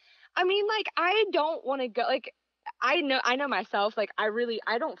 I mean, like, I don't want to go, like, I know myself, like, I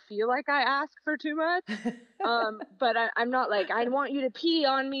don't feel like I ask for too much. But I'm not like, I want you to pee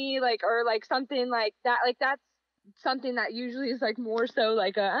on me, like, or like something like that. Like, that's something that usually is like more so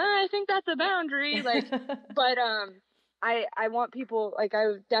like I think that's a boundary. Like, but I want people, like, I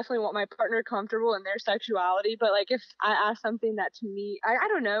definitely want my partner comfortable in their sexuality. But like, if I ask something that to me, I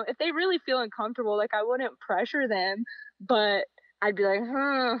don't know, if they really feel uncomfortable, like, I wouldn't pressure them, but I'd be like,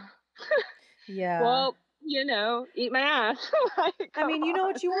 huh, Yeah. well, eat my ass. Like, I come mean, you know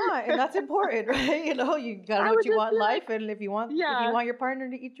what you on. want, and that's important, right? You gotta know I what would you just want be in like, life, and if you yeah, want your partner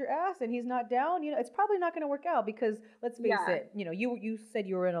to eat your ass and he's not down, it's probably not gonna work out because let's face yeah. it, you said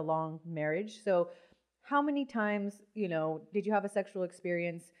you were in a long marriage, so how many times, did you have a sexual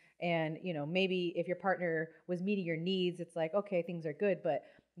experience and, maybe if your partner was meeting your needs, it's like, okay, things are good, but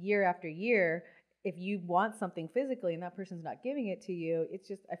year after year, if you want something physically and that person's not giving it to you, it's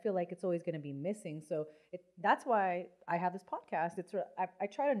just, I feel like it's always going to be missing. So that's why I have this podcast. I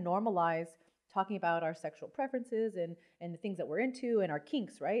try to normalize talking about our sexual preferences and the things that we're into and our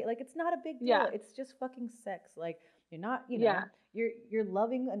kinks, right? Like, it's not a big deal. Yeah. It's just fucking sex. Like, you're not, Yeah. you're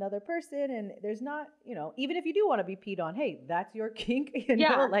loving another person, and there's not, even if you do want to be peed on, hey, that's your kink,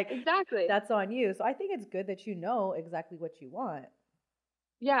 Yeah, like, exactly. that's on you. So I think it's good that you know exactly what you want.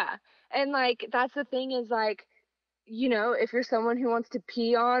 Yeah. And like, that's the thing is like, if you're someone who wants to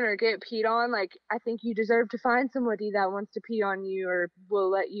pee on or get peed on, like, I think you deserve to find somebody that wants to pee on you or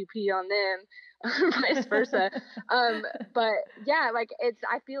will let you pee on them, or vice versa. But yeah, like,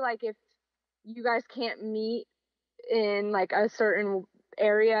 I feel like if you guys can't meet in like a certain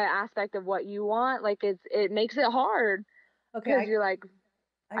area aspect of what you want, like, it makes it hard Okay, because you're like,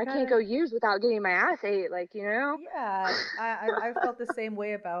 I I can't gotta. go years without getting my ass ate, like, Yeah, I felt the same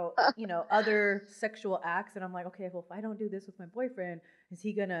way about, other sexual acts, and I'm like, okay, well, if I don't do this with my boyfriend, is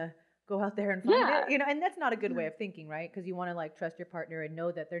he gonna go out there and find it? Yeah. And that's not a good way of thinking, right? Because you want to like trust your partner and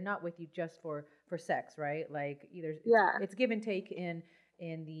know that they're not with you just for sex, right? Like, either Yeah. it's give and take in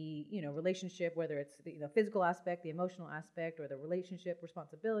the relationship, whether it's the physical aspect, the emotional aspect, or the relationship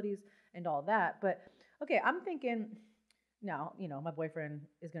responsibilities and all that. But okay, I'm thinking now, my boyfriend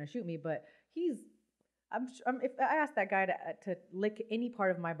is gonna shoot me, but if I asked that guy to lick any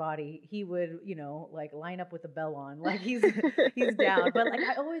part of my body, he would, like, line up with a bell on, like, he's down. But like,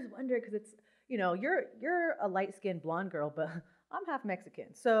 I always wonder because it's, you're a light skinned blonde girl, but I'm half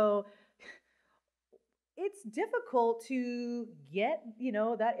Mexican, so it's difficult to get,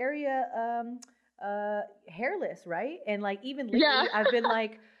 that area hairless, right? And like, even Yeah. lately, I've been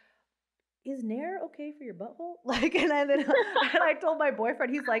like, is Nair okay for your butthole? Like, and I told my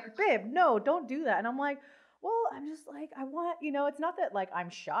boyfriend, he's like, babe, no, don't do that. And I'm like, well, I'm just like, I want, it's not that like I'm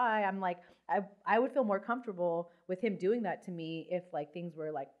shy. I'm like, I would feel more comfortable with him doing that to me if like things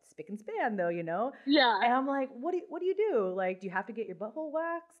were like spick and span though. Yeah. And I'm like, what do you do? Like, do you have to get your butthole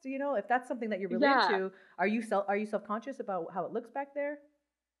waxed? If that's something that you're really Yeah. into, are you self-conscious about how it looks back there?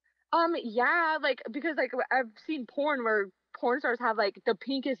 Yeah, like, because like I've seen porn where porn stars have like the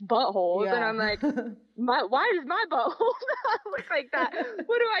pinkest buttholes, and I'm like, Yeah. why does my butthole not look like that?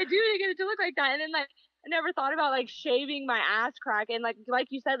 What do I do to get it to look like that? And then, like, I never thought about like shaving my ass crack, and like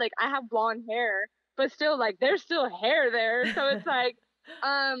you said, like, I have blonde hair, but still, like, there's still hair there, so it's like,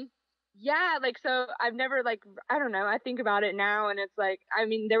 um. Yeah, like, so I've never, like, I don't know, I think about it now, and it's like, I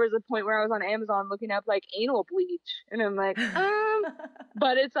mean, there was a point where I was on Amazon looking up like anal bleach, and I'm like,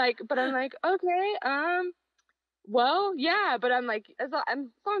 but it's like, but I'm like, okay, well, yeah, but I'm like, as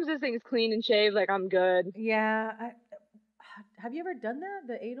long as this thing is clean and shaved, like, I'm good. Yeah, have you ever done that?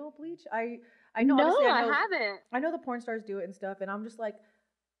 The anal bleach? I know, No, obviously, I haven't. I know the porn stars do it and stuff, and I'm just like,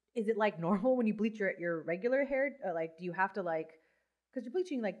 is it like normal when you bleach your regular hair? Like, do you have to like, because you're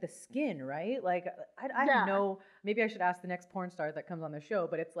bleaching like the skin, right? Like, I have Yeah. no. Maybe I should ask the next porn star that comes on the show,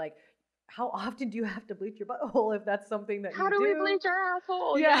 but it's like, how often do you have to bleach your butthole if that's something that How you do we do? bleach our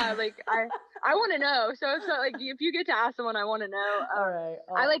asshole? Yeah, Yeah. like, I want to know. So it's not like, if you get to ask someone, I want to know. All right.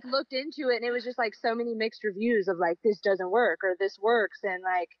 I like looked into it, and it was just like so many mixed reviews of like, this doesn't work or this works, and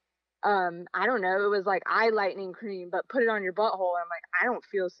like, I don't know, it was like eye lightening cream, but put it on your butthole. I'm like, I don't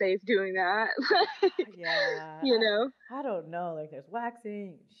feel safe doing that. Yeah, you know? I don't know. Like, there's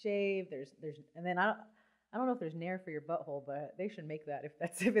waxing, shave, and then I don't know if there's Nair for your butthole, but they should make that if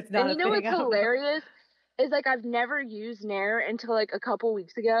it's And not you a know thing. what's I don't know. hilarious is like, I've never used Nair until like a couple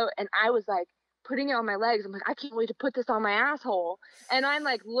weeks ago, and I was like putting it on my legs. I'm like, I can't wait to put this on my asshole. And I'm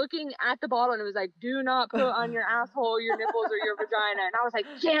like looking at the bottle, and it was like, do not put on your asshole, your nipples, or your vagina. And I was like,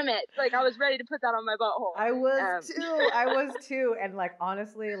 damn it! Like, I was ready to put that on my butthole. I was Um, too. I was too. And like,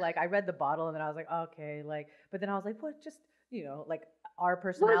 honestly, like, I read the bottle and then I was like, okay, like, but then I was like, what? Just like, our What if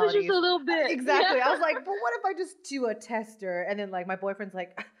it's just personalities. a little bit? Exactly. Yeah. I was like, but what if I just do a tester? And then like my boyfriend's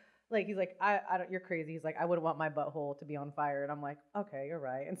like, he's like, I don't, you're crazy. He's like, I wouldn't want my butthole to be on fire. And I'm like, okay, you're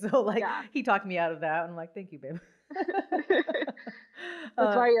right. And so like Yeah. he talked me out of that. I'm like, thank you, babe.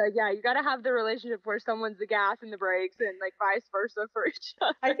 That's why, like, yeah, you gotta have the relationship where someone's the gas and the brakes, and like vice versa for each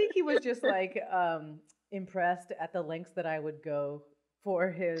other. I think he was just like impressed at the lengths that I would go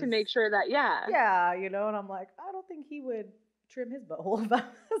for To his. make sure that, yeah. Yeah, you know, and I'm like, I don't think he would trim his butthole if I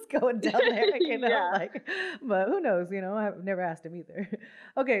was going down there, you know, Yeah. like, but who knows, you know, I've never asked him either.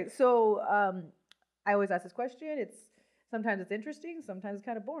 Okay, so I always ask this question. Sometimes it's interesting, sometimes it's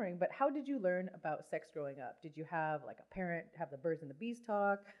kind of boring, but how did you learn about sex growing up? Did you have like a parent have the birds and the bees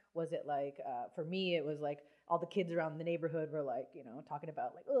talk? Was it like, for me, it was like all the kids around the neighborhood were like, you know, talking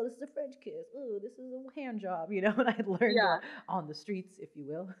about like, oh, this is a French kiss, oh, this is a hand job, you know, and I had learned Yeah. on the streets, if you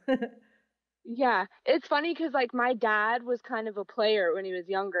will. Yeah, it's funny because like my dad was kind of a player when he was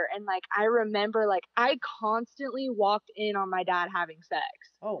younger, and like I remember like I constantly walked in on my dad having sex,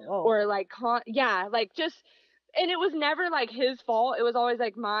 Oh, whoa. or like yeah, like just, and it was never like his fault. It was always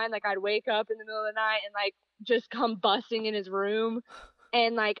like mine. Like I'd wake up in the middle of the night and like just come busting in his room,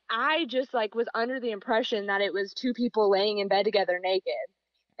 and like I just like was under the impression that it was two people laying in bed together naked,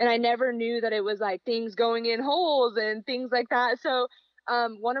 and I never knew that it was like things going in holes and things like that. So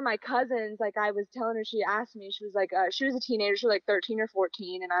one of my cousins, like I was telling her, she asked me, she was like, she was a teenager, she was like 13 or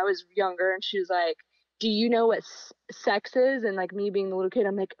 14, and I was younger, and she was like, do you know what sex is? And like me being the little kid,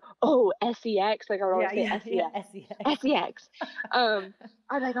 I'm like, oh, sex. Like I would always say sex. Sex. I'm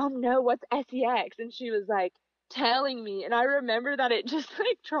like, oh no, what's sex? And she was like telling me, and I remember that it just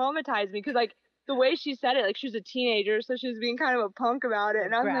like traumatized me because like the way she said it, like she was a teenager, so she was being kind of a punk about it,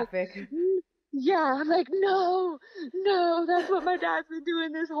 and I'm like, graphic. yeah, I'm like, no, that's what my dad's been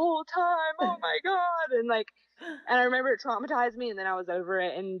doing this whole time. Oh my God. And like, and I remember it traumatized me, and then I was over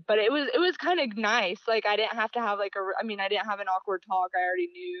it. And, but it was kind of nice. Like, I didn't have to have like I mean, I didn't have an awkward talk. I already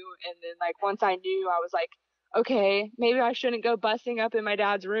knew. And then like, once I knew, I was like, okay, maybe I shouldn't go busting up in my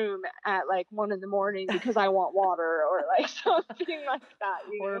dad's room at like 1 a.m. because I want water or like something like that.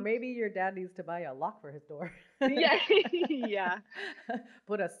 Or maybe your dad needs to buy a lock for his door. Yeah. Yeah.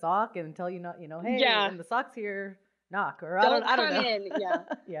 Put a sock and tell you not, you know, hey, Yeah. when the sock's here, knock. Or Don't I don't come know. in. Yeah.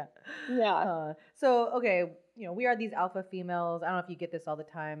 Yeah. Yeah. So, okay, you know, we are these alpha females. I don't know if you get this all the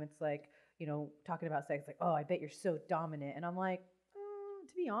time. It's like, you know, talking about sex, like, oh, I bet you're so dominant. And I'm like,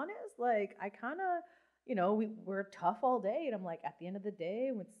 to be honest, like, I kind of, you know, we're tough all day. And I'm like, at the end of the day,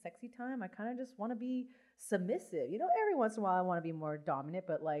 when it's sexy time, I kind of just want to be submissive. You know, every once in a while, I want to be more dominant,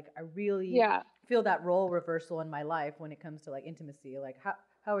 but like, I really feel that role reversal in my life when it comes to like intimacy. Like,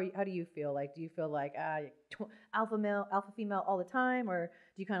 how do you feel? Like, do you feel like alpha male, alpha female all the time, or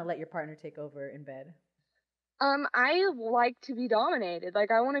do you kind of let your partner take over in bed? I like to be dominated.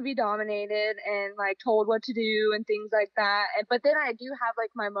 Like I want to be dominated and like told what to do and things like that. But then I do have like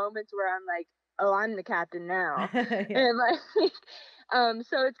my moments where I'm like, oh, I'm the captain now. Yeah. And like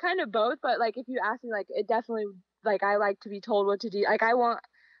so it's kind of both, but like if you ask me, like it definitely, like I like to be told what to do. Like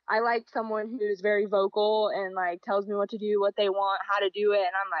I like someone who's very vocal and like tells me what to do, what they want, how to do it,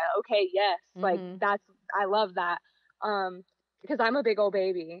 and I'm like, okay, yes. Like I love that. Because I'm a big old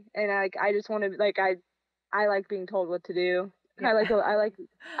baby and I just want to like I like being told what to do. Yeah. I like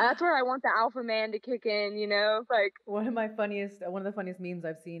that's where I want the alpha man to kick in, you know? Like one of the funniest memes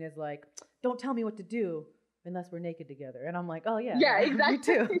I've seen is like, don't tell me what to do unless we're naked together. And I'm like, oh yeah. Yeah,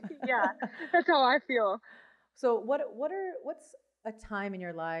 exactly. Me too. Yeah. That's how I feel. So what's a time in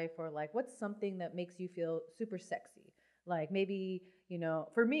your life, or like what's something that makes you feel super sexy? Like maybe, you know,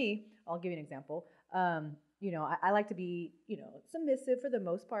 for me, I'll give you an example. You know, I like to be, you know, submissive for the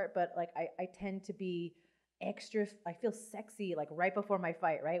most part, but like I tend to be extra, I feel sexy like right before my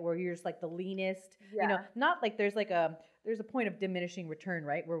fight, right? Where you're just like the leanest, you know, not like there's a point of diminishing return,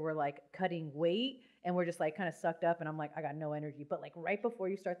 right? Where we're like cutting weight and we're just like kind of sucked up and I'm like, I got no energy. But like right before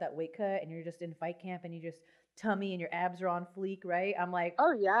you start that weight cut and you're just in fight camp and you just tummy and your abs are on fleek, right? I'm like,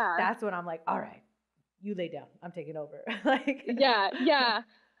 oh yeah. That's when I'm like, all right, you lay down. I'm taking over. Like yeah.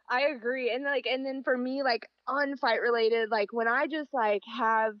 I agree. And like, and then for me, like unfight related, like when I just like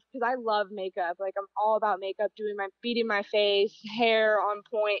have, cause I love makeup, like I'm all about makeup, beating my face, hair on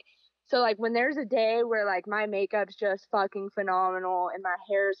point. So like when there's a day where like my makeup's just fucking phenomenal and my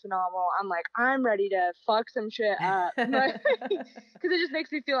hair is phenomenal, I'm like, I'm ready to fuck some shit up. Cause it just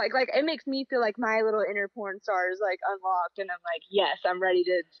makes me feel like it makes me feel like my little inner porn star is like unlocked and I'm like, yes, I'm ready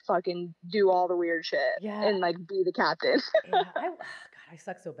to fucking do all the weird shit and like be the captain. God, I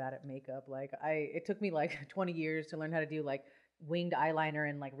suck so bad at makeup. Like it took me like 20 years to learn how to do like winged eyeliner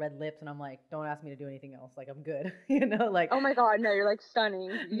and like red lips, and I'm like, don't ask me to do anything else. Like I'm good, you know. Like Oh my God, no, you're like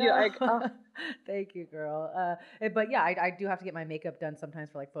stunning. You no, like, thank you, girl. But yeah, I do have to get my makeup done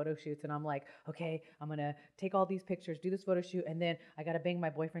sometimes for like photo shoots, and I'm like, okay, I'm gonna take all these pictures, do this photo shoot, and then I gotta bang my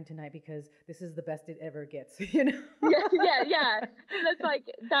boyfriend tonight because this is the best it ever gets, you know? yeah.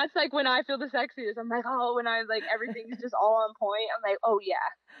 And that's like when I feel the sexiest. I'm like, oh, when I like everything's just all on point. I'm like, oh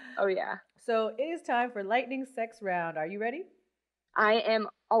yeah. So it is time for lightning sex round. Are you ready? I am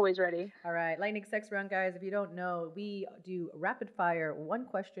always ready. All right, lightning sex round, guys. If you don't know, we do rapid fire, one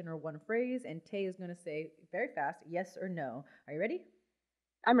question or one phrase, and Tay is going to say very fast yes or no. Are you ready?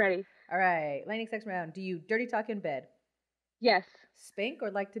 I'm ready. All right, lightning sex round. Do you dirty talk in bed? Yes. Spank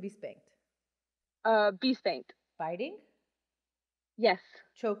or like to be spanked? Be spanked. Biting? Yes.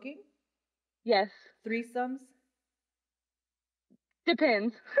 Choking? Yes. Threesomes?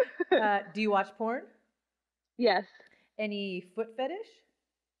 Depends. Do you watch porn? Yes. Any foot fetish?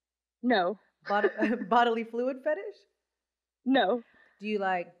 No. Bodily fluid fetish? No. Do you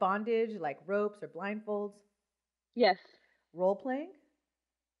like bondage, like ropes or blindfolds? Yes. Role playing?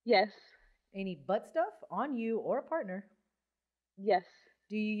 Yes. Any butt stuff on you or a partner? Yes.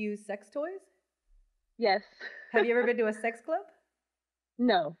 Do you use sex toys? Yes. Have you ever been to a sex club?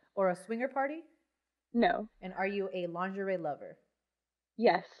 No. Or a swinger party? No. And are you a lingerie lover?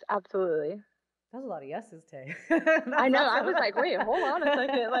 Yes, absolutely. That was a lot of yeses, Tay. I know. I Awesome. was like, wait, hold on a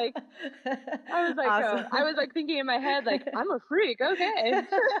second. Like, Awesome. I was like thinking in my head, like, I'm a freak. Okay.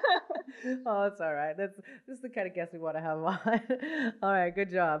 Oh, it's all right. This is the kind of guest we want to have on. All right, good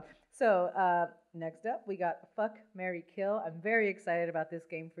job. So next up, we got Fuck, Marry, Kill. I'm very excited about this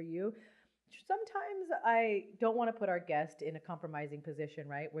game for you. Sometimes I don't want to put our guest in a compromising position,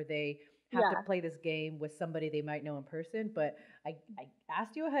 right, where they have to play this game with somebody they might know in person. But I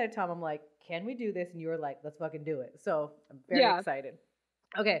asked you ahead of time. I'm like, can we do this? And you were like, let's fucking do it. So I'm very excited.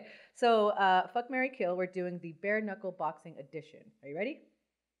 Okay, so Fuck, Marry, Kill. We're doing the bare knuckle boxing edition. Are you ready?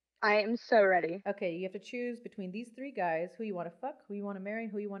 I am so ready. Okay, you have to choose between these three guys who you want to fuck, who you want to marry,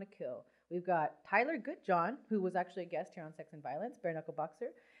 and who you want to kill. We've got Tyler Goodjohn, who was actually a guest here on Sex and Violence, bare knuckle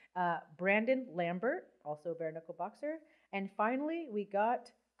boxer. Brandon Lambert, also bare knuckle boxer. And finally, we got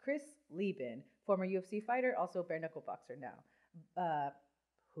Chris Lieben, former UFC fighter, also bare knuckle boxer now.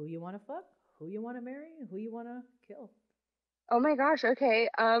 Who you want to fuck, who you want to marry, and who you want to kill. Oh my gosh. Okay.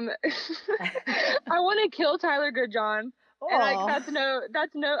 I want to kill Tyler Goodjohn. And like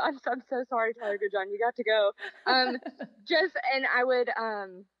that's no. I'm so sorry, Tyler Goodjohn. You got to go. And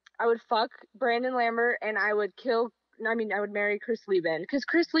I would fuck Brandon Lambert, and I would marry Chris Lieben, because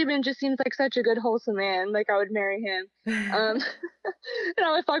Chris Lieben just seems like such a good, wholesome man. Like I would marry him. And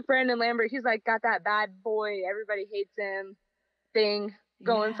I would fuck Brandon Lambert. He's like got that bad boy, everybody hates him thing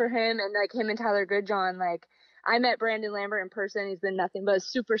going for him, and like him and Tyler Goodjohn, like. I met Brandon Lambert in person. He's been nothing but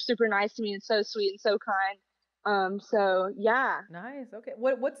super, super nice to me and so sweet and so kind. So yeah. Nice. Okay.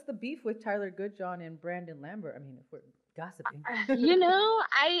 What's the beef with Tyler Goodjohn and Brandon Lambert? I mean, if we're gossiping. I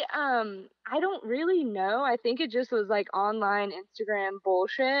don't really know. I think it just was like online Instagram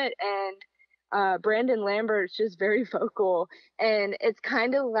bullshit, and Brandon Lambert's just very vocal, and it's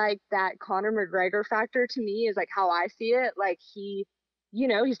kind of like that Conor McGregor factor to me, is like how I see it. Like he's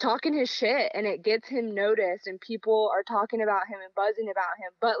talking his shit and it gets him noticed and people are talking about him and buzzing about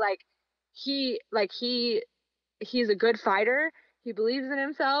him. But he's a good fighter. He believes in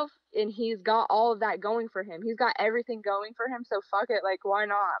himself and he's got all of that going for him. He's got everything going for him. So fuck it. Like, why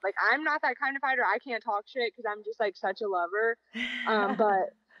not? Like, I'm not that kind of fighter. I can't talk shit because I'm just like such a lover.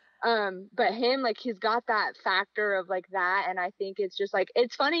 But him, like, he's got that factor of like that, and I think it's just like,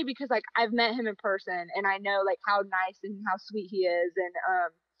 it's funny because like I've met him in person and I know like how nice and how sweet he is, and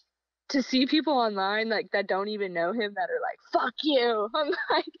to see people online like that don't even know him that are like, fuck you, I'm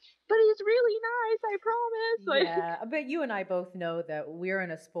like, but he's really nice, I promise. Like, yeah, but you and I both know that we're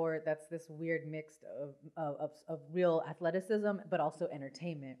in a sport that's this weird mix of real athleticism but also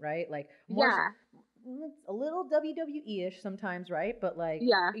entertainment, right? Like it's a little WWE-ish sometimes, right? But like,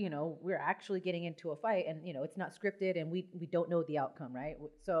 we're actually getting into a fight, and it's not scripted, and we don't know the outcome, right?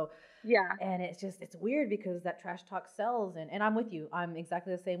 So and it's weird because that trash talk sells, and I'm with you. I'm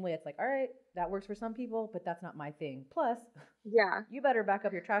exactly the same way. It's like, all right, that works for some people, but that's not my thing. Plus, you better back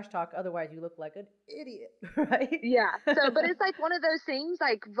up your trash talk, otherwise you look like an idiot, right? Yeah. So, but it's like one of those things,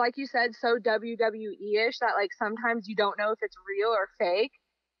 like you said, so WWE-ish, that like sometimes you don't know if it's real or fake.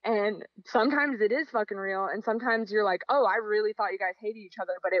 And sometimes it is fucking real, and sometimes you're like, oh, I really thought you guys hated each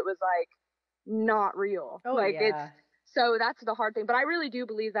other, but it was like not real. Oh, like it's so that's the hard thing. But I really do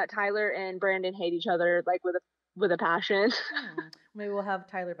believe that Tyler and Brandon hate each other like with a with a passion. Maybe we'll have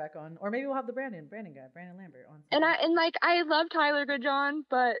Tyler back on, or maybe we'll have the Brandon guy, Brandon Lambert on. And like I love Tyler Goodjohn,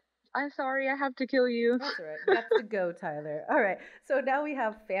 but I'm sorry I have to kill you. That's all right. That's to go, Tyler. All right. So now we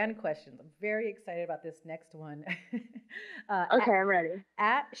have fan questions. I'm very excited about this next one. Okay, I'm ready.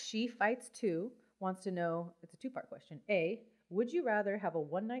 At She Fights 2 wants to know, it's a two-part question. A, would you rather have a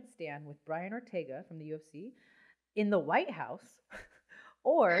one-night stand with Brian Ortega from the UFC in the White House,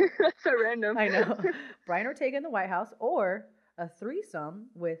 or That's so random. I know, Brian Ortega in the White House, or a threesome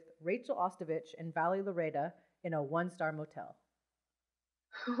with Rachel Ostovich and Valerie Loretta in a one-star motel?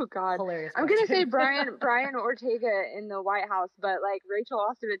 Oh God, Hilarious I'm gonna say question. Brian Ortega in the White House, but like Rachel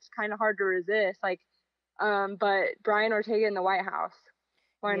Ostovich, kind of hard to resist. Like, but Brian Ortega in the White House,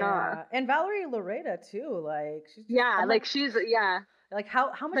 why not? And Valerie Loretta too. Like she's just, Yeah, I'm like she's like how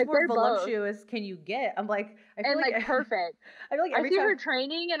much like more they're both voluptuous can you get? I'm like I feel and like perfect. I feel like I every see time her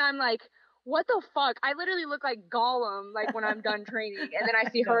training and I'm like, what the fuck? I literally look like Gollum like when I'm done training, and then I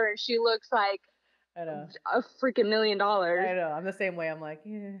see her and she looks like I know. a freaking $1 million. I know. I'm the same way. I'm like,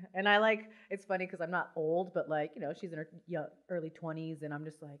 yeah. And I like, it's funny because I'm not old, but like, she's in her early 20s, and I'm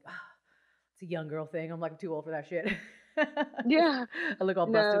just like, it's a young girl thing. I'm like, too old for that shit. Yeah. I look all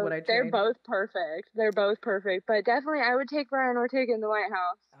busted No, when I they're train. both perfect. They're both perfect. But definitely I would take Brian Ortega in the White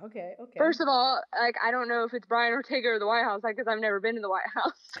House. Okay. First of all, like I don't know if it's Brian Ortega or the White House, like because I've never been to the White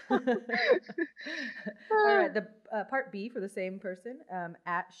House. All right, the part B for the same person,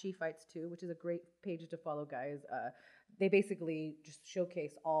 at She Fights 2, which is a great page to follow, guys. They basically just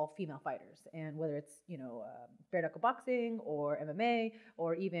showcase all female fighters, and whether it's bare knuckle boxing or MMA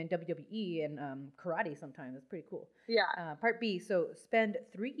or even WWE and karate, sometimes it's pretty cool. Yeah. Part B. So spend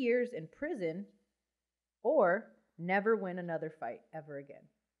 3 years in prison, or never win another fight ever again.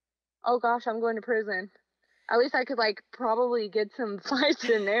 Oh gosh, I'm going to prison. At least I could like probably get some fights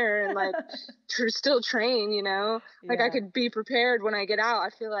in there and like still train, like I could be prepared when I get out. I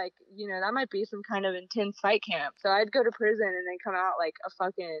feel like, that might be some kind of intense fight camp. So I'd go to prison and then come out like a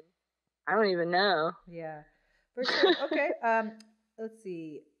fucking, I don't even know. Yeah, for sure. Okay. Let's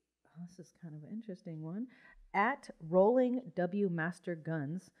see. Oh, this is kind of an interesting one. At Rolling W Master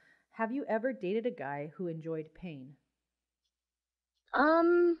Guns, have you ever dated a guy who enjoyed pain?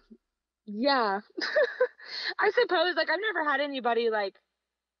 Yeah. I suppose like I've never had anybody like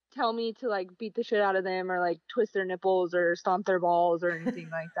tell me to like beat the shit out of them or like twist their nipples or stomp their balls or anything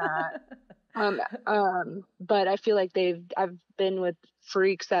like that. But I feel like I've been with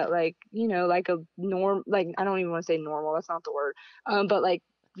freaks that like, like a like I don't even want to say normal, that's not the word. But like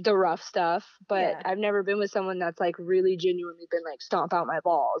the rough stuff. But Yeah. I've never been with someone that's like really genuinely been like stomp out my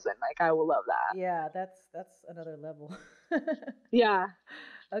balls, and like I will love that. Yeah, that's another level. Yeah.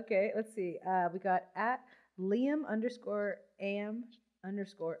 Okay, let's see. We got at Liam underscore am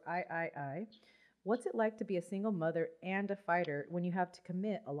underscore I. What's it like to be a single mother and a fighter when you have to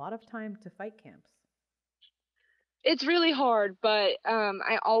commit a lot of time to fight camps? It's really hard, but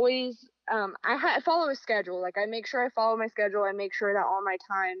I always I follow a schedule. Like I make sure I follow my schedule. I make sure that all my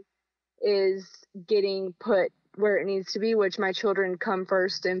time is getting put where it needs to be, which my children come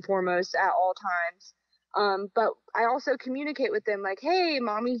first and foremost at all times. But I also communicate with them like, hey,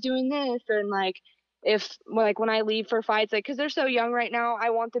 mommy's doing this, and like if like when I leave for fights, like because they're so young right now,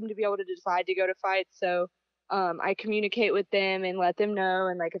 I want them to be able to decide to go to fights. So I communicate with them and let them know.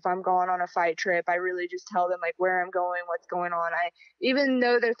 And like if I'm going on a fight trip, I really just tell them like where I'm going, what's going on. I even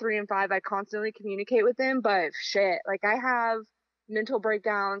though they're 3 and 5, I constantly communicate with them. But shit, like I have mental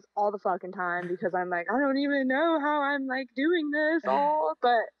breakdowns all the fucking time because I'm like, I don't even know how I'm like doing this all.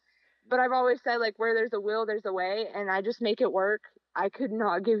 But I've always said like where there's a will, there's a way, and I just make it work. I could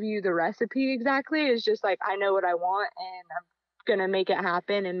not give you the recipe exactly. It's just like I know what I want and I'm gonna make it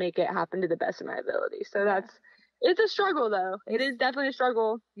happen and make it happen to the best of my ability. So it's a struggle though. It is definitely a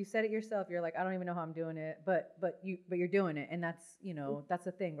struggle. You said it yourself. You're like, I don't even know how I'm doing it, but you're doing it, and that's that's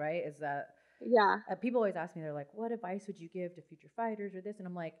the thing, right? Is that yeah. People always ask me, they're like, what advice would you give to future fighters or this? And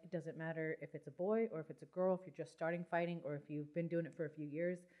I'm like, it doesn't matter if it's a boy or if it's a girl, if you're just starting fighting or if you've been doing it for a few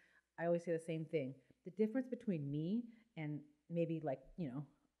years. I always say the same thing. The difference between me and maybe like,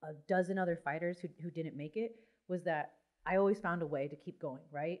 a dozen other fighters who didn't make it was that I always found a way to keep going,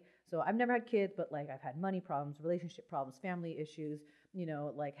 right? So I've never had kids, but like I've had money problems, relationship problems, family issues,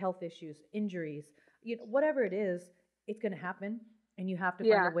 like health issues, injuries, whatever it is, it's going to happen. And you have to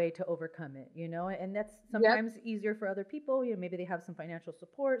find a way to overcome it, and that's sometimes easier for other people. Maybe they have some financial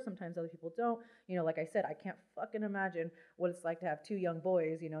support. Sometimes other people don't. Like I said, I can't fucking imagine what it's like to have 2 young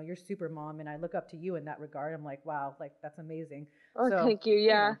boys. You're super mom, and I look up to you in that regard. I'm like, wow, like that's amazing. Oh, thank you.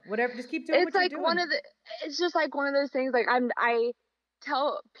 Yeah. Whatever, just keep doing it's what like you're doing. It's just like one of those things. Like I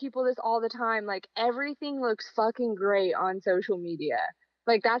tell people this all the time. Like, everything looks fucking great on social media.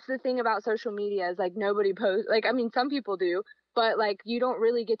 Like, that's the thing about social media is, like, nobody posts. Like, I mean, some people do, but, like, you don't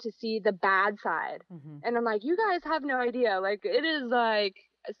really get to see the bad side. And I'm like, you guys have no idea. Like, it is, like,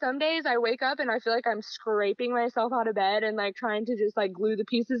 some days I wake up and I feel like I'm scraping myself out of bed and, like, trying to just, like, glue the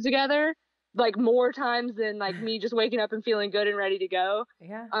pieces together, like, more times than, like, me just waking up and feeling good and ready to go.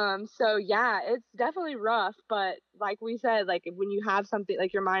 Yeah. So yeah, it's definitely rough, but like we said, like, when you have something,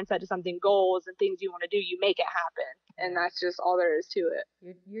 like, your mindset to something, goals and things you want to do, you make it happen. And that's just all there is to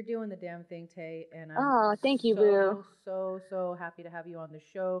it. You're doing the damn thing, Tay, and I'm Oh, thank you, boo. so happy to have you on the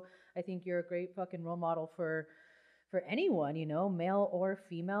show. I think you're a great fucking role model for anyone, you know, male or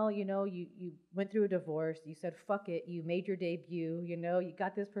female. You know, you went through a divorce, you said fuck it, you made your debut, you know, you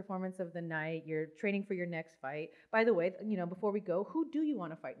got this performance of the night, you're training for your next fight. By the way, you know, before we go, who do you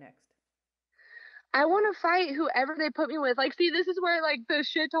want to fight next? I want to fight whoever they put me with. Like, see, this is where, like, the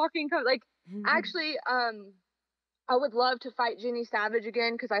shit talking comes. Like, actually, I would love to fight Jenny Savage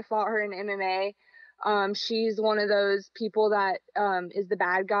again because I fought her in MMA. She's one of those people that is the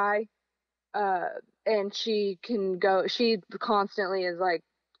bad guy. And she constantly is, like,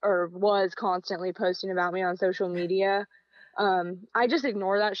 or was constantly posting about me on social media. I just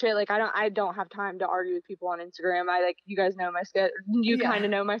ignore that shit. Like, I don't have time to argue with people on Instagram. You guys know my schedule. You kind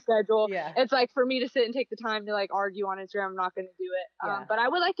of know my schedule. Yeah. It's like, for me to sit and take the time to, like, argue on Instagram, I'm not going to do it. Yeah. But I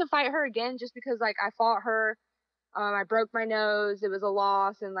would like to fight her again just because, like, I fought her. I broke my nose. It was a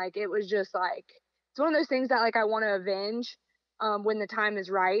loss. And, like, it was just, like, it's one of those things that, like, I want to avenge when the time is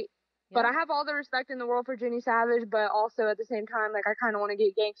right. But I have all the respect in the world for Jenny Savage, but also at the same time, like, I kind of want to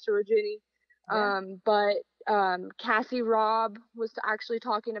get gangster with Jenny. But Cassie Robb was actually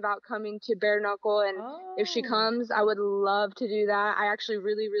talking about coming to Bare Knuckle, and if she comes, I would love to do that. I actually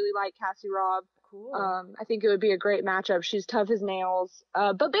really, really like Cassie Robb. Cool. I think it would be a great matchup. She's tough as nails.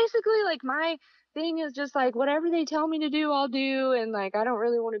 But basically, like, my thing is just, like, whatever they tell me to do, I'll do. And, like, I don't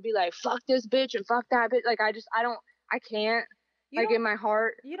really want to be like, fuck this bitch and fuck that bitch. Like, I can't. Like, in my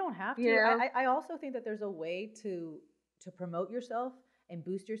heart. You don't have to. You know? I also think that there's a way to promote yourself and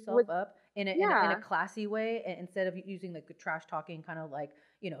boost yourself up in a classy way, instead of using like the trash talking kind of, like,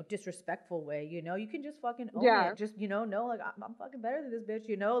 you know, disrespectful way. You know, you can just fucking own it. Just, you know, like, I'm fucking better than this bitch.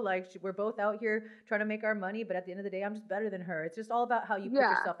 You know, like, we're both out here trying to make our money, but at the end of the day, I'm just better than her. It's just all about how you put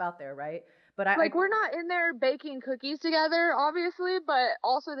yourself out there, right? But we're not in there baking cookies together, obviously, but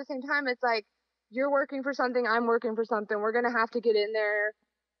also at the same time, it's like, you're working for something, I'm working for something. We're going to have to get in there.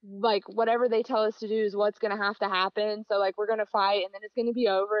 Like, whatever they tell us to do is what's going to have to happen. So, like, we're going to fight, and then it's going to be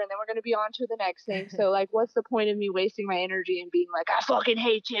over, and then we're going to be on to the next thing. So, like, what's the point of me wasting my energy and being like, I fucking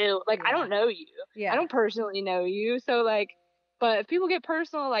hate you? Like, I don't know you. I don't personally know you. So, like, but if people get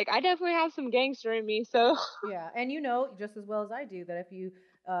personal, like, I definitely have some gangster in me. So, yeah. And you know just as well as I do that if you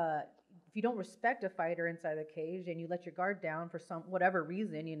don't respect a fighter inside the cage and you let your guard down for some whatever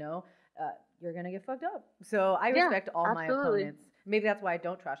reason, you know, you're gonna get fucked up. So I respect all my opponents. Maybe that's why I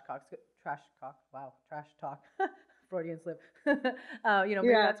don't trash talk. Wow, trash talk. Freudian slip. You know,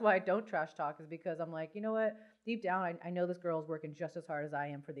 maybe that's why I don't trash talk, is because I'm like, you know what? Deep down, I know this girl's working just as hard as I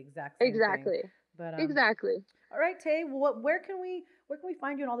am for the exact same thing. But exactly. All right, Tay. Well, where can we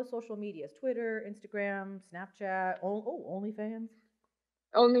find you on all the social medias? Twitter, Instagram, Snapchat. OnlyFans.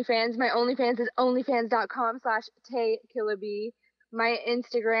 OnlyFans. My OnlyFans is onlyfans.com/Tay Killa Bee. My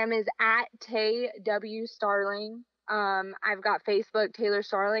Instagram is @TayWStarling. I've got Facebook, Taylor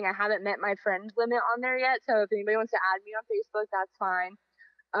Starling. I haven't met my friend limit on there yet, so if anybody wants to add me on Facebook, that's fine.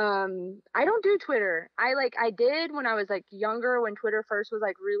 I don't do Twitter. I did when I was, like, younger, when Twitter first was,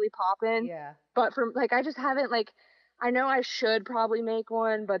 like, really popping. Yeah. But like, I just haven't, like, I know I should probably make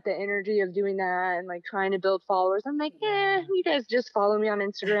one, but the energy of doing that and, like, trying to build followers, I'm like, you guys just follow me on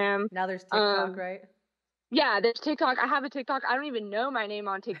Instagram. Now there's TikTok, right? Yeah, there's TikTok. I have a TikTok. I don't even know my name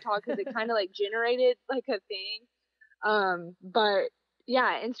on TikTok because it kind of, like, generated, like, a thing. But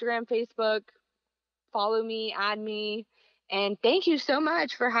yeah, Instagram, Facebook, follow me, add me. And thank you so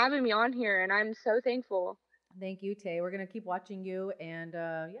much for having me on here. And I'm so thankful. Thank you, Tay. We're going to keep watching you. And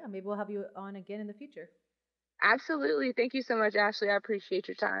yeah, maybe we'll have you on again in the future. Absolutely. Thank you so much, Ashley. I appreciate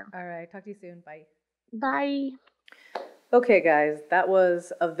your time. All right. Talk to you soon. Bye. Bye. Okay, guys, that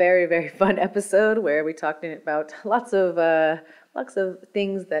was a very, very fun episode where we talked about lots of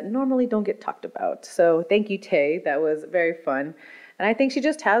things that normally don't get talked about. So thank you, Tay. That was very fun. And I think she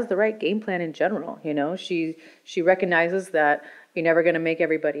just has the right game plan in general. You know, she recognizes that you're never going to make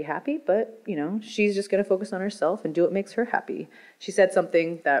everybody happy, but, you know, she's just going to focus on herself and do what makes her happy. She said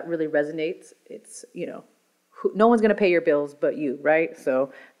something that really resonates. It's, you know, no one's going to pay your bills but you, right?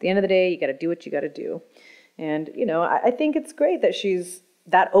 So at the end of the day, you got to do what you got to do. And, I think it's great that she's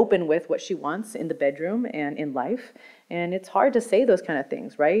that open with what she wants in the bedroom and in life. And it's hard to say those kind of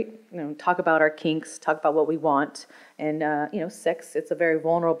things, right? Talk about our kinks, talk about what we want. And, sex, it's a very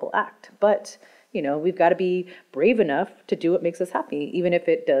vulnerable act. But, we've got to be brave enough to do what makes us happy, even if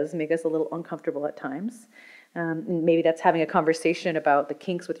it does make us a little uncomfortable at times. Maybe that's having a conversation about the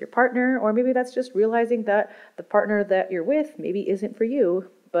kinks with your partner, or maybe that's just realizing that the partner that you're with maybe isn't for you.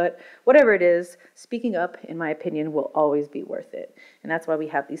 But whatever it is, speaking up, in my opinion, will always be worth it. And that's why we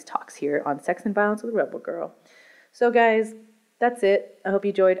have these talks here on Sex and Violence with Rebel Girl. So guys, that's it. I hope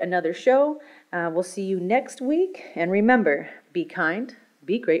you enjoyed another show. We'll see you next week. And remember, be kind,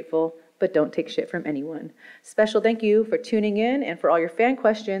 be grateful, but don't take shit from anyone. Special thank you for tuning in and for all your fan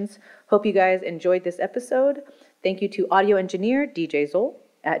questions. Hope you guys enjoyed this episode. Thank you to audio engineer DJ Zole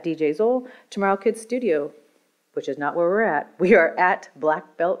at DJ Zole, Tomorrow Kids Studio, which is not where we're at. We are at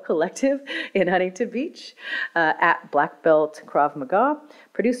Black Belt Collective in Huntington Beach, at Black Belt Krav Maga,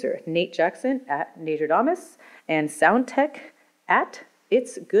 producer Nate Jackson at Najerdamus, and sound tech at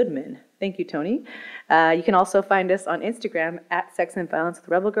It's Goodman. Thank you, Tony. You can also find us on Instagram at Sex and Violence with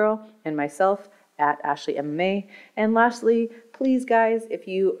Rebel Girl, and myself at Ashley MMA. And lastly, please guys, if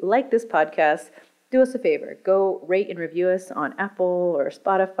you like this podcast, do us a favor. Go rate and review us on Apple or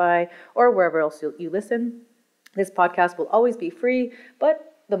Spotify or wherever else you listen. This podcast will always be free, but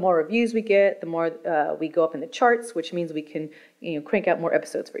the more reviews we get, the more we go up in the charts, which means we can crank out more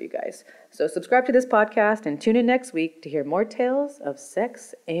episodes for you guys. So subscribe to this podcast and tune in next week to hear more tales of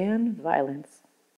sex and violence.